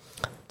情。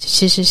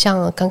其实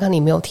像刚刚你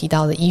没有提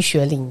到的医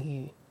学领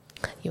域，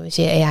有一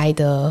些 AI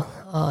的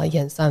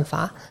演算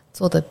法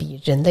做得比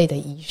人类的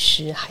医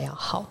师还要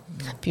好，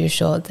比如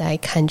说在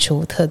看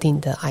出特定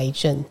的癌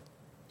症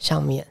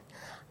上面，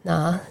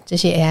那这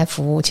些 AI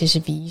服务其实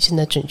比医生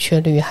的准确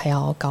率还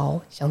要高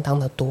相当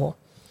的多。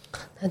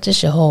那这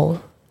时候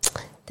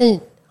但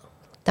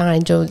当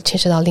然就牵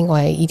涉到另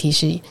外一个议题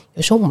是，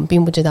有时候我们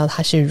并不知道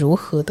他是如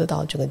何得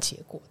到这个结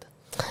果的，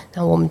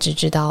那我们只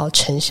知道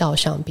成效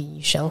上比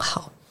医生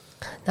好。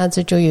那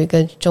这就有一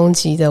个终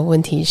极的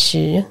问题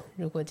是，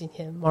如果今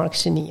天 Mark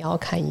是你要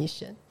看医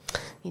生，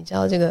你知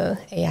道这个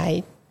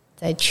AI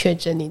在确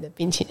诊你的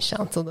病情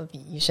上做得比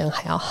医生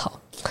还要好，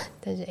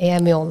但是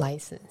AI 没有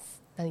license，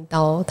 那你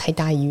到台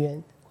大医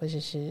院或者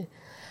是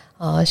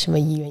什么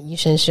医院，医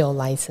生是有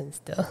license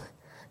的，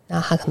那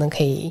他可能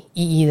可以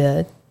一一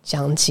的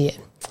讲解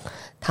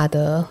他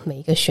的每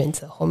一个选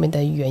择后面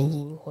的原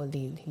因或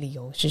理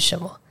由是什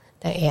么，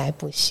但 AI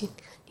不行。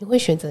你会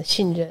选择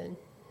信任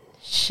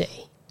谁？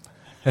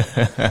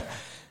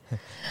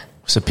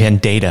是偏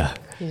data，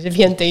 你是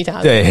偏 data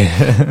的。对。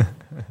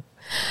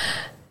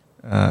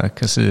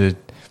可是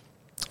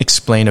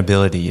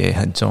explainability 也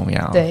很重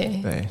要。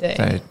对，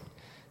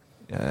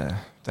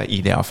在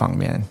医疗方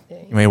面，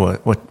因为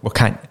我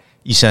看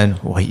医生，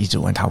我会一直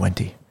问他问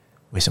题，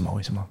为什么？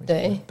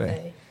对。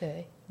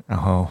然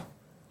后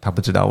他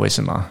不知道为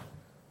什么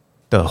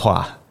的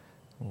话，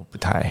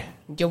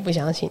你就不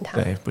相信他。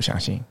对，不相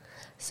信。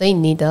所以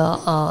你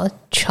的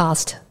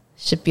trust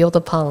是 build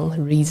upon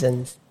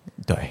reasons，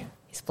 对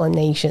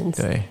explanations，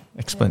 对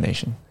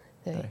explanation，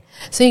 对。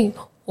所以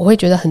我会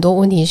觉得很多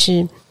问题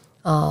是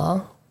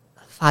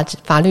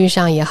法律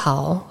上也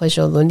好，或者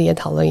说伦理的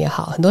讨论也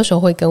好，很多时候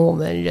会跟我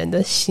们人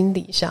的心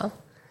理上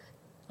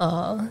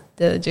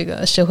的这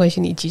个社会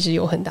心理机制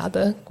有很大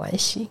的关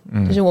系。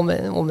就是我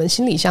们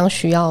心理上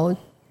需要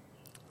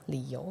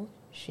理由，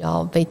需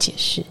要被解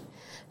释，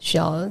需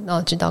要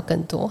知道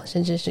更多，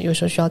甚至是有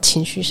时候需要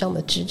情绪上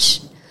的支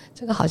持。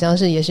这个好像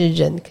是也是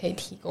人可以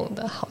提供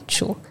的好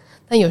处。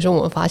但有时候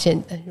我们发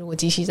现，如果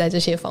机器在这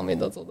些方面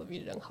都做得比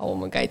人好，我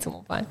们该怎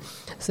么办？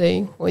所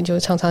以我就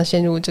常常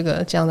陷入这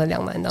样的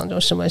两难当中：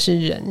什么是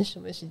人，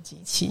什么是机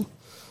器？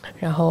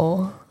然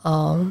后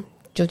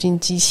究竟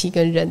机器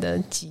跟人的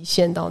极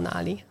限到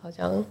哪里？好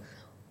像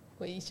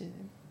会一直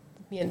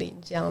面临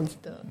这样子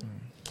的。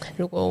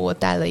如果我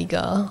戴了一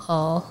个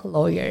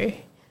lawyer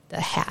的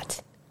hat，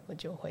 我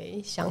就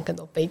会想更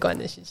多悲观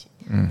的事情。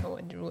我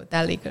如果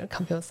戴了一个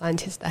computer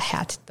scientist 的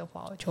hat 的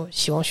话，我就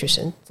希望学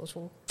生做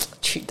出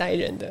取代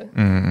人的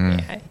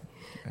AI。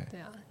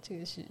对啊，这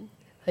个是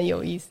很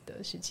有意思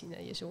的事情呢，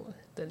也是我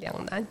的两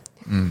难。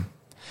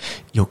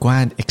有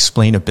关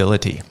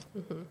explainability，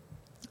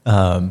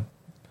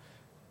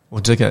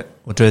我觉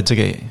得这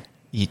个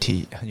议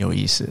题很有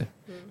意思，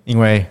因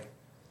为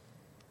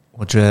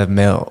我觉得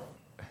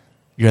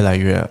越来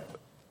越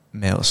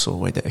没有所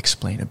谓的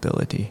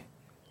explainability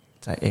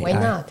在 AI。 Why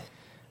not?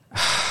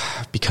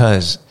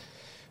 Because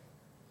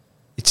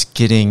it's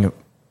getting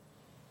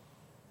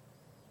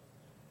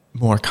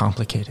more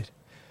complicated.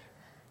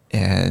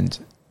 And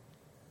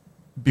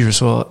比如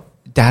说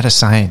data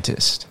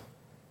scientist，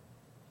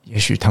 也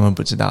许他们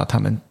不知道他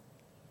们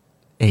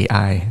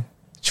AI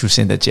出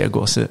现的结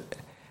果是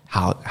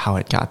how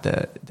it got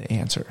the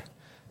answer。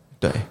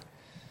 对，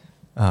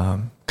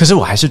可是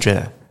我还是觉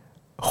得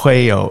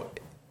会有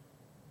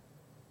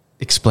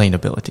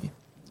explainability，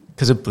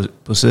 可是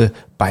不是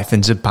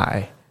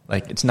100%，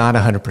 like it's not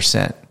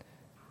 100%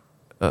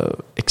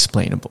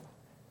 explainable。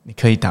 你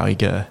可以到一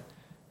个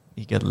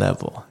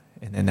level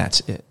and then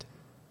that's it。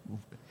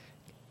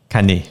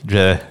 看你觉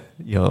得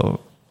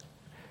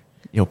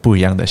有不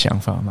一样的想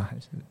法吗？还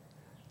是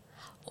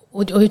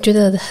我觉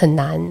得很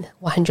难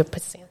 100%。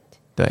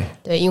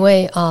 对，因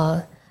为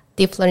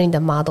deep learning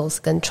的 models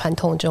跟传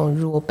统这种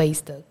rule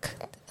based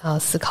的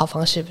思考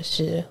方式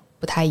是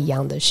不太一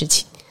样的事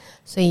情，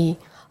所以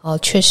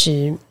确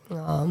实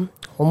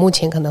我目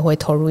前可能会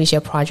投入一些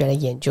project 的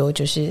研究，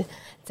就是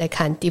在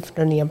看 deep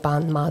learning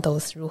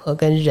models 如何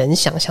跟人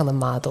想象的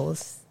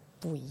models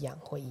不一样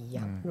或一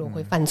样，如果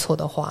会犯错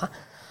的话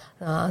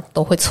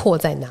都会错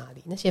在哪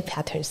里，那些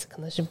patterns 可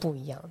能是不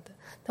一样的，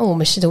但我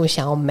们试图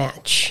想要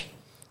match，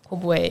 会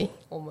不会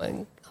我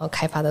们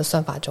开发的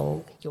算法中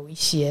有一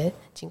些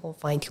经过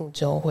fine tune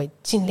之后会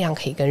尽量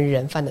可以跟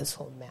人犯的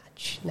错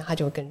match， 那它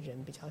就会跟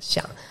人比较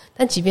像，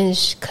但即便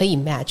是可以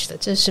match 的，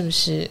这是不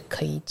是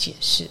可以解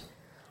释，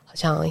好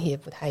像也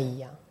不太一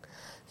样。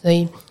所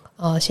以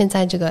现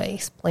在这个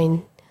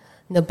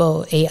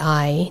explainable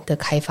AI 的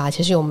开发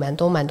其实有蛮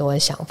多的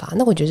想法，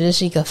那我觉得这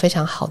是一个非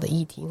常好的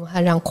议题，因为它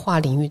让跨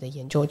领域的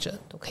研究者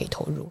都可以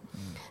投入。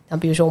那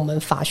比如说我们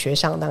法学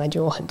上当然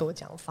就有很多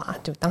讲法，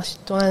就当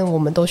然我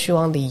们都希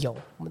望理由，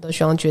我们都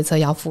希望决策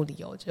要附理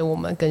由，就是我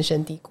们根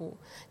深蒂固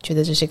觉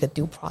得这是一个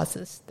due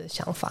process 的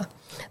想法。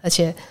而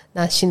且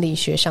那心理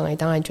学上也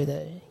当然觉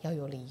得要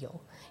有理由，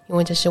因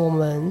为这是我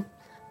们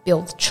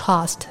build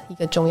trust 一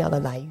个重要的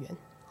来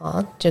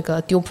源这个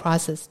due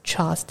process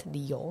trust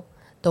理由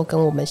都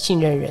跟我们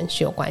信任人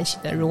是有关系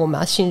的。如果我们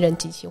要信任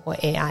机器或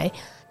AI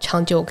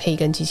长久可以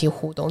跟机器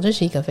互动，这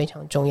是一个非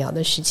常重要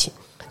的事情。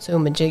所以我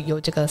们就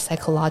有这个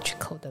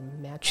psychological 的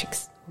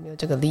matrix， 我们有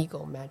这个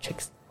legal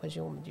matrix， 或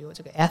者我们就有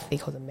这个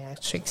ethical 的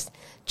matrix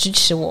支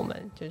持我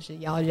们，就是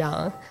要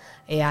让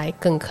AI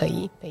更可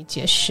以被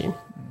解释。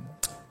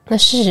那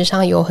事实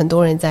上有很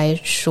多人在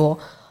说，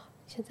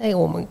现在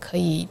我们可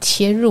以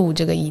切入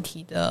这个议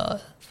题的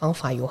方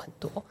法有很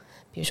多，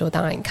比如说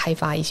当然开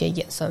发一些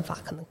演算法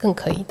可能更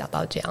可以达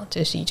到这样，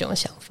这是一种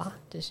想法，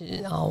这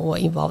是我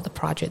involved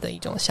project 的一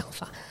种想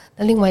法。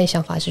那另外一个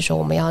想法是说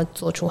我们要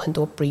做出很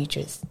多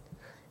bridges，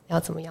 要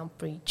怎么样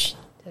bridge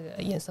这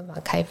个演算法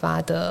开发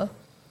的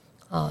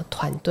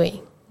团队，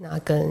那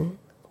跟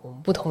我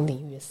们不同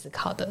领域思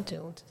考的这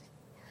种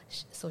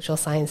social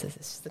sciences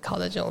思考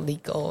的这种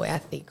legal,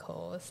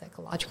 ethical,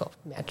 psychological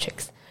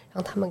matrix，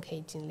 让他们可以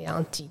尽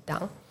量激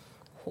荡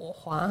火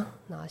花，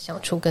那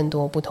想出更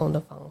多不同的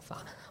方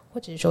法。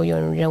或者说有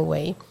人认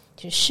为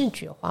其实视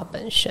觉化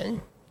本身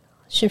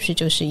是不是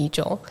就是一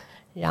种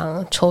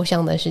让抽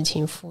象的事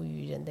情赋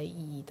予人的意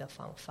义的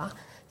方法。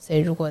所以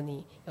如果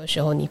你有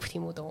时候你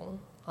听不懂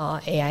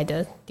AI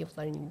的 deep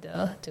learning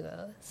的这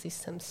个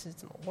system 是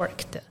怎么 work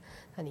的，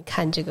那你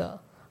看这个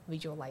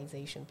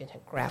visualization 变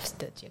成 graphs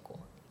的结果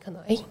可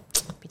能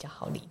比较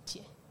好理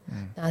解。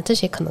那这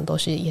些可能都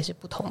是也是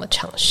不同的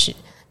尝试。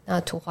那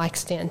to what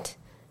extent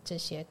这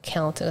些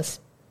count as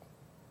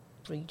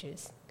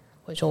bridges，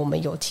或者说我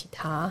们有其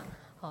他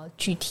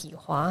具体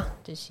化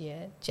这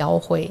些交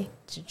汇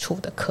之处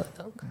的可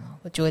能，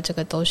我觉得这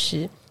个都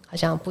是好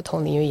像不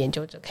同领域研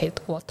究者可以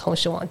同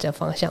时往这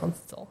方向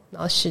走，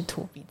然后试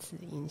图彼此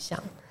影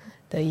响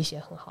的一些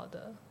很好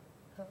的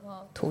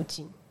途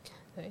径。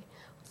对，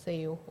所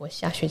以我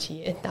下学期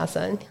也打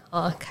算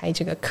开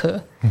这个课，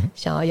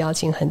想要邀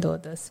请很多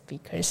的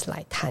speakers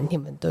来谈你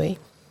们对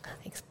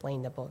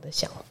explainable 的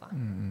想法。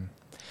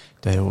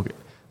对，我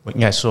应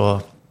该说，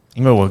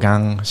因为我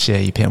刚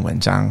写一篇文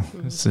章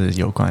是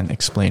有关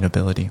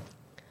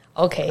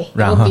explainability。OK，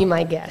 you'll be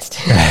my guest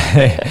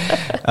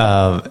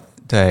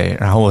对，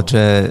然后我觉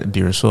得，比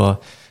如说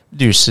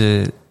律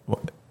师，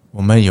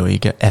我们有一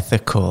个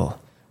ethical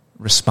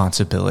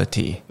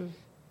responsibility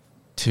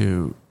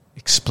to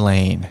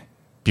explain。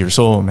比如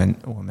说，我们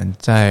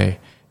在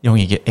用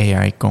一个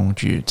AI 工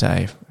具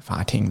在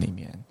法庭里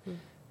面，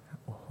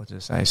或者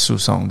在诉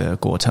讼的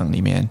过程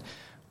里面，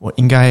我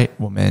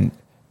们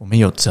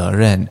有责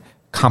任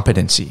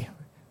competency，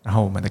 然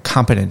后我们的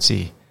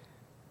competency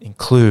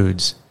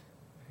includes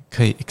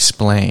可以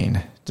explain，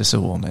 这是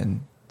我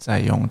们在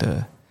用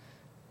的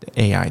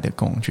AI 的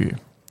工具。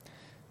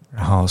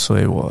然后所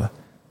以我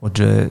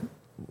觉得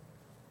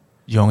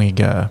用一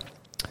个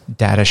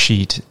data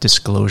sheet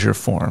disclosure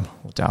form，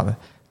 我叫的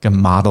跟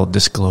model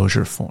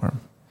disclosure form，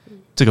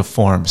 这个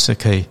form 是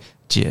可以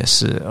解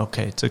释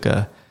OK 这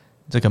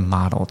个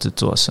model 是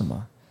做什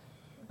么，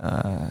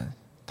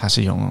它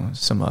是用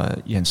什么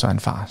演算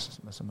法，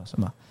什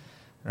么，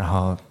然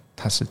后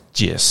它是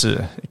解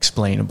释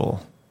explainable，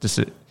 就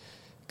是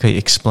可以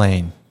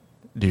explain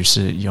律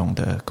师用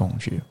的工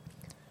具。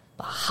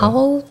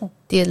How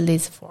did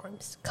these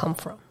forms come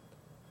from?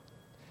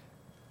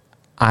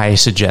 I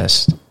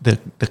suggest the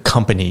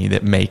company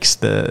that makes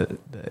the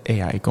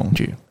AI 工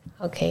具。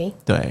OK，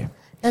 对。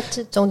那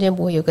这中间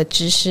不会有个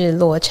知识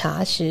落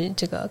差，是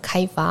这个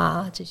开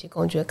发这些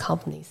工具的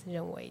companies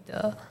认为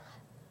的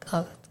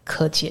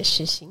可解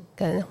释性，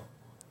跟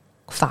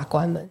法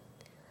官们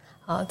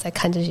在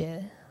看这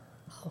些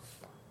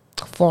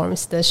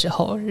forms 的时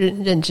候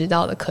认知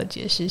到的可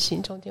解释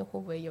性，中间会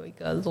不会有一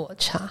个落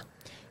差？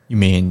 You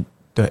mean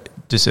对，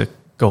就是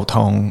沟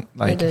通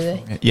like, 对，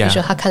比如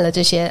说他看了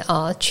这些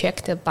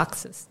checked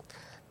boxes，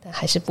 但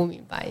还是不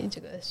明白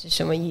这个是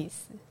什么意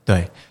思。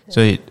对，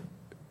所以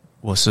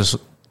我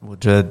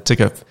觉得这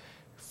个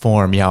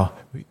form 要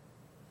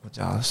我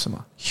叫什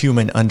么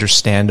human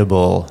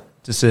understandable，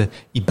 就是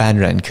一般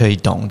人可以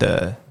懂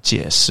的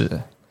解释。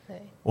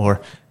or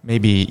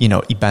maybe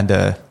一般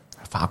的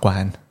法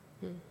官，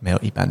没有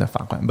一般的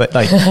法官， but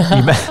like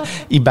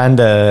一般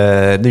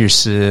的律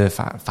师、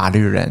法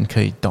律人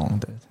可以懂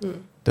的，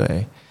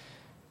对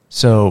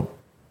 ，so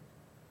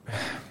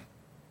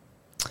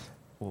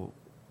我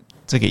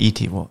这个议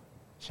题我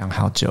想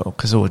好久，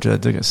可是我觉得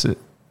这个是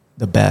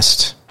the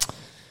best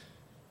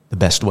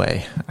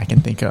way I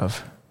can think of，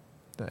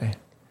 对，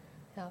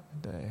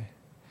对，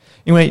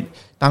因为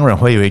当然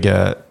会有一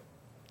个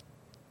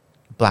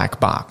black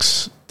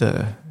box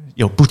的，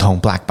有不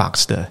同 black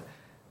box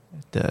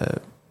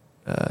的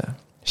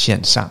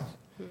线上，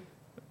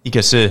一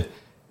个是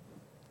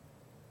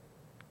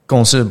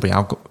公司不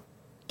要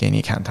给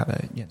你看它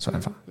的演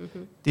算法，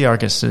第二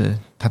个是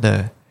它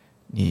的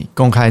你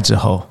公开之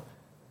后，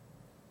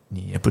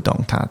你也不懂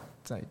它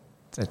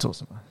在做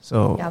什么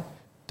 ，so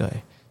对，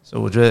所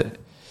以我觉得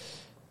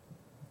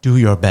do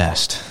your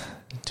best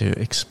to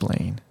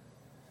explain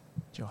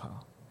就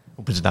好。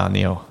我不知道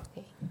你有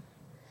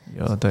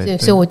对，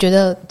所以我觉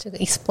得这个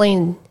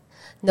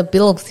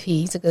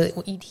explainability 这个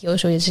议题有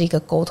时候也是一个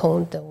沟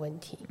通的问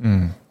题。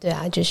对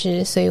啊，就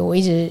是所以我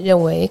一直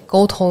认为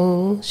沟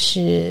通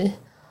是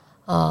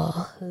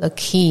the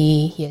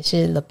key， 也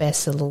是 the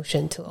best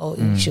solution to all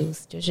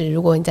issues。就是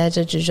如果你在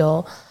这之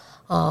中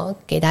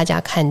给大家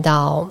看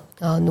到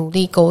努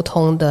力沟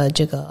通的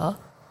这个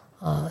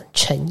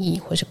诚意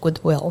或是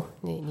goodwill，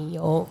 你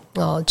有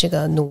这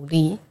个努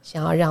力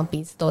想要让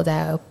彼此都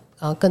在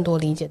更多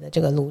理解的这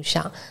个路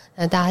上，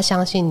那大家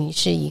相信你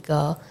是一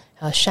个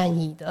善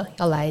意的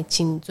要来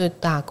尽最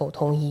大沟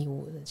通义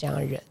务的这样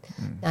的人，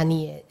那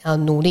你也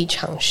努力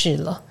尝试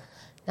了，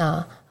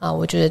那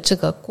我觉得这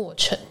个过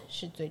程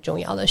是最重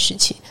要的事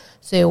情。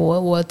所以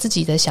我自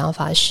己的想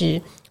法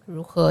是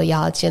如何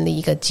要建立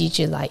一个机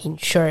制来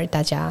ensure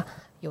大家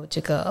有这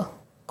个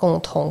共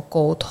同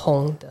沟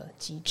通的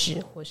机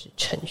制或是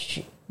程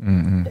序。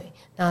对，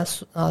那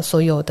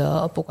所有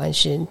的不管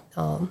是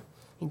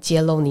你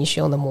揭露你使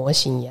用的模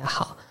型也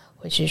好，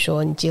或是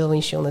说你揭露你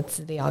使用的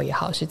资料也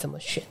好，是怎么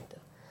选的，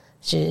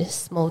是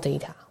small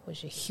data 或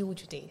是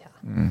huge data，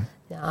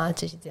那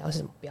这些资料是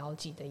怎么标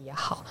记的也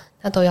好，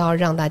那都要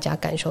让大家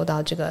感受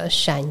到这个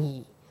善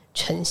意、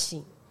诚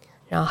信，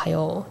然后还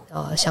有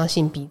相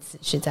信彼此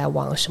是在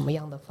往什么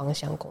样的方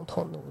向共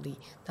同努力。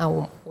那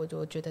我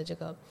觉得这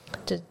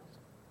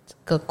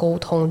个沟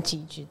通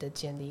机制的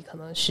建立，可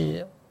能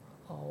是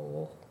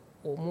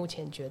我目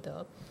前觉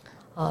得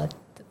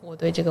我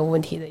对这个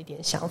问题的一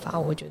点想法，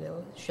我觉得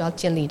需要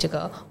建立这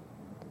个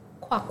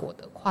跨国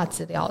的、跨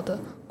资料的、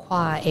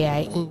跨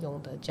AI 应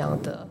用的这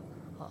样的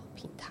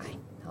平台，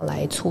然后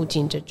来促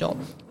进这种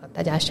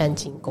大家善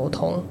尽沟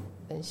通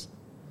跟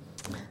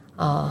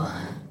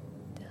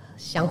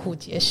相互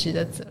解释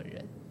的责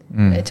任。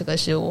这个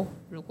是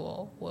如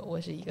果我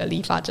是一个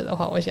立法者的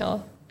话，我想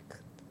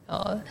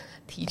要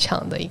提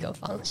倡的一个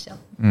方向。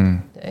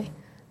对。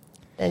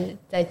但是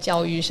在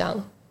教育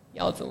上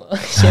要怎么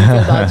先做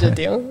到这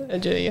点，我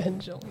觉得也很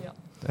重要。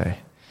对，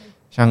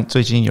像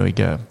最近有一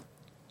个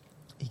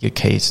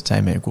case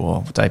在美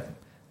国，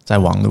在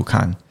网络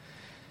看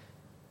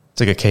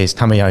这个 case，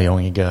 他们要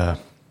用一个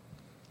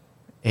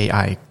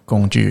AI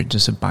工具，就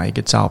是把一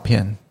个照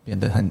片变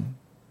得很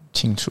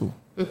清楚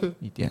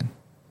一点。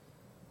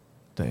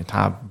对，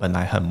它本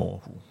来很模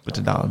糊，不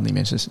知道里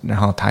面是什么，然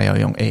后他要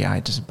用 AI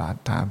就是把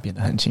它变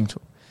得很清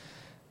楚。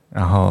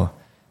然后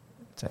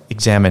在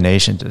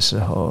examination 的时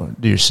候，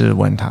律师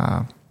问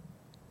他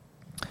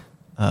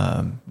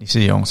你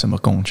是用什么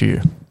工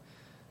具，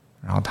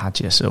然后他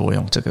解释我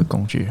用这个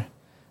工具，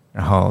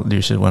然后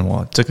律师问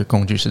我这个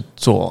工具是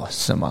做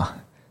什么，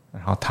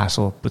然后他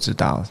说不知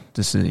道，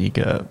这是一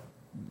个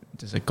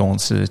就是公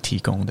司提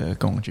供的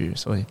工具，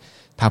所以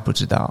他不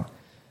知道。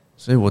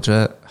所以我觉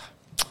得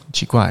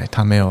奇怪，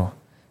他没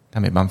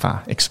办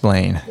法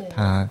explain，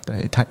 他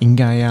应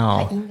该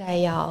要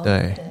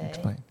对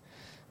explain。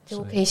就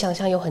我可以想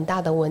象有很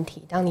大的问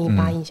题，当你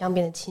把影像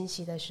变得清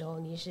晰的时候，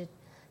你是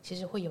其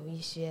实会有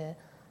一些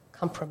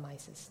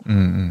compromises，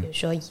 比如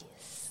说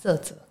色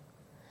泽，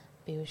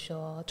比如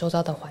说周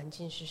遭的环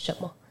境是什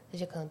么，这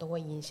些可能都会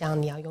影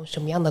响你要用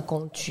什么样的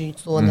工具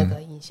做那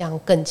个影像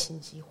更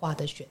清晰化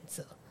的选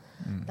择。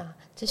那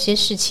这些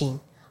事情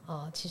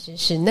其实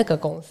是那个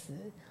公司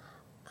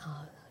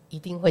一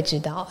定会知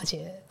道，而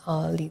且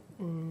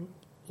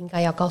应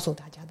该要告诉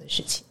大家的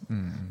事情。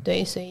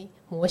对，所以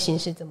模型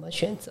是怎么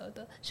选择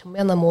的，什么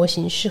样的模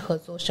型适合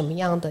做什么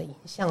样的影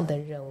像的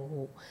任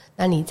务，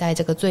那你在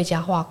这个最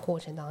佳化过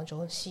程当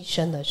中牺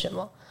牲了什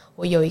么。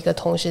我有一个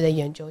同事的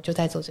研究就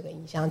在做这个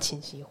影像清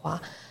晰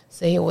化，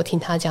所以我听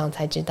他讲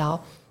才知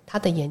道他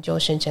的研究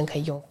声称可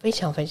以用非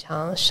常非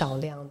常少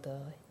量的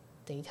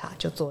data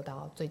就做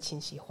到最清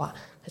晰化，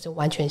可是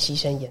完全牺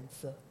牲颜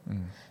色。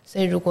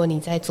所以如果你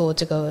在做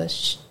这个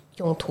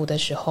用途的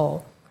时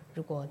候，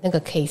如果那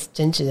个 case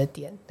争执的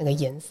点那个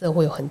颜色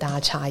会有很大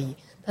的差异，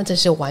那这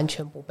是完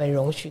全不被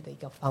容许的一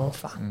个方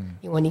法。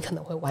因为你可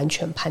能会完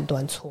全判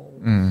断错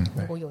误。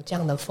如果有这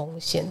样的风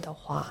险的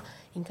话，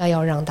应该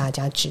要让大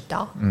家知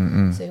道。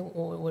所以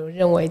我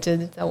认为这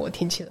在我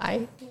听起来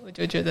我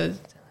就觉得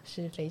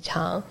是非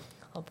常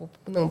不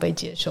能被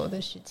接受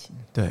的事情。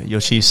对，尤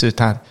其是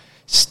它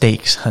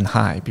stakes 很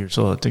high， 比如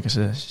说这个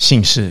是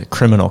刑事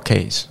criminal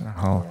case， 然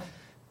后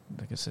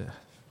那个是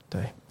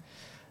对。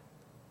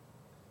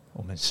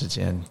我们时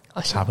间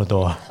差不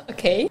多。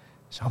OK，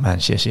 小曼，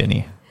谢谢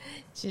你。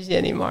谢谢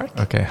你 Mark。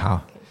 OK，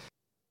 好。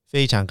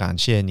非常感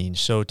谢您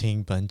收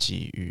听本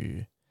集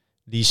与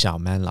李小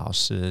曼老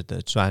师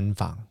的专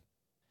访，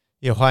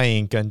也欢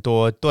迎更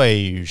多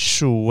对于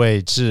数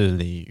位治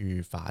理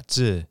与法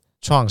治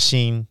创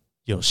新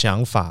有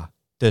想法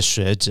的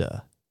学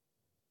者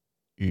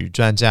与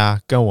专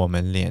家跟我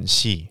们联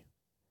系。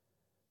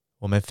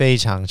我们非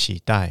常期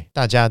待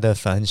大家的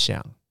分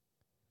享，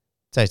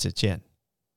在此见。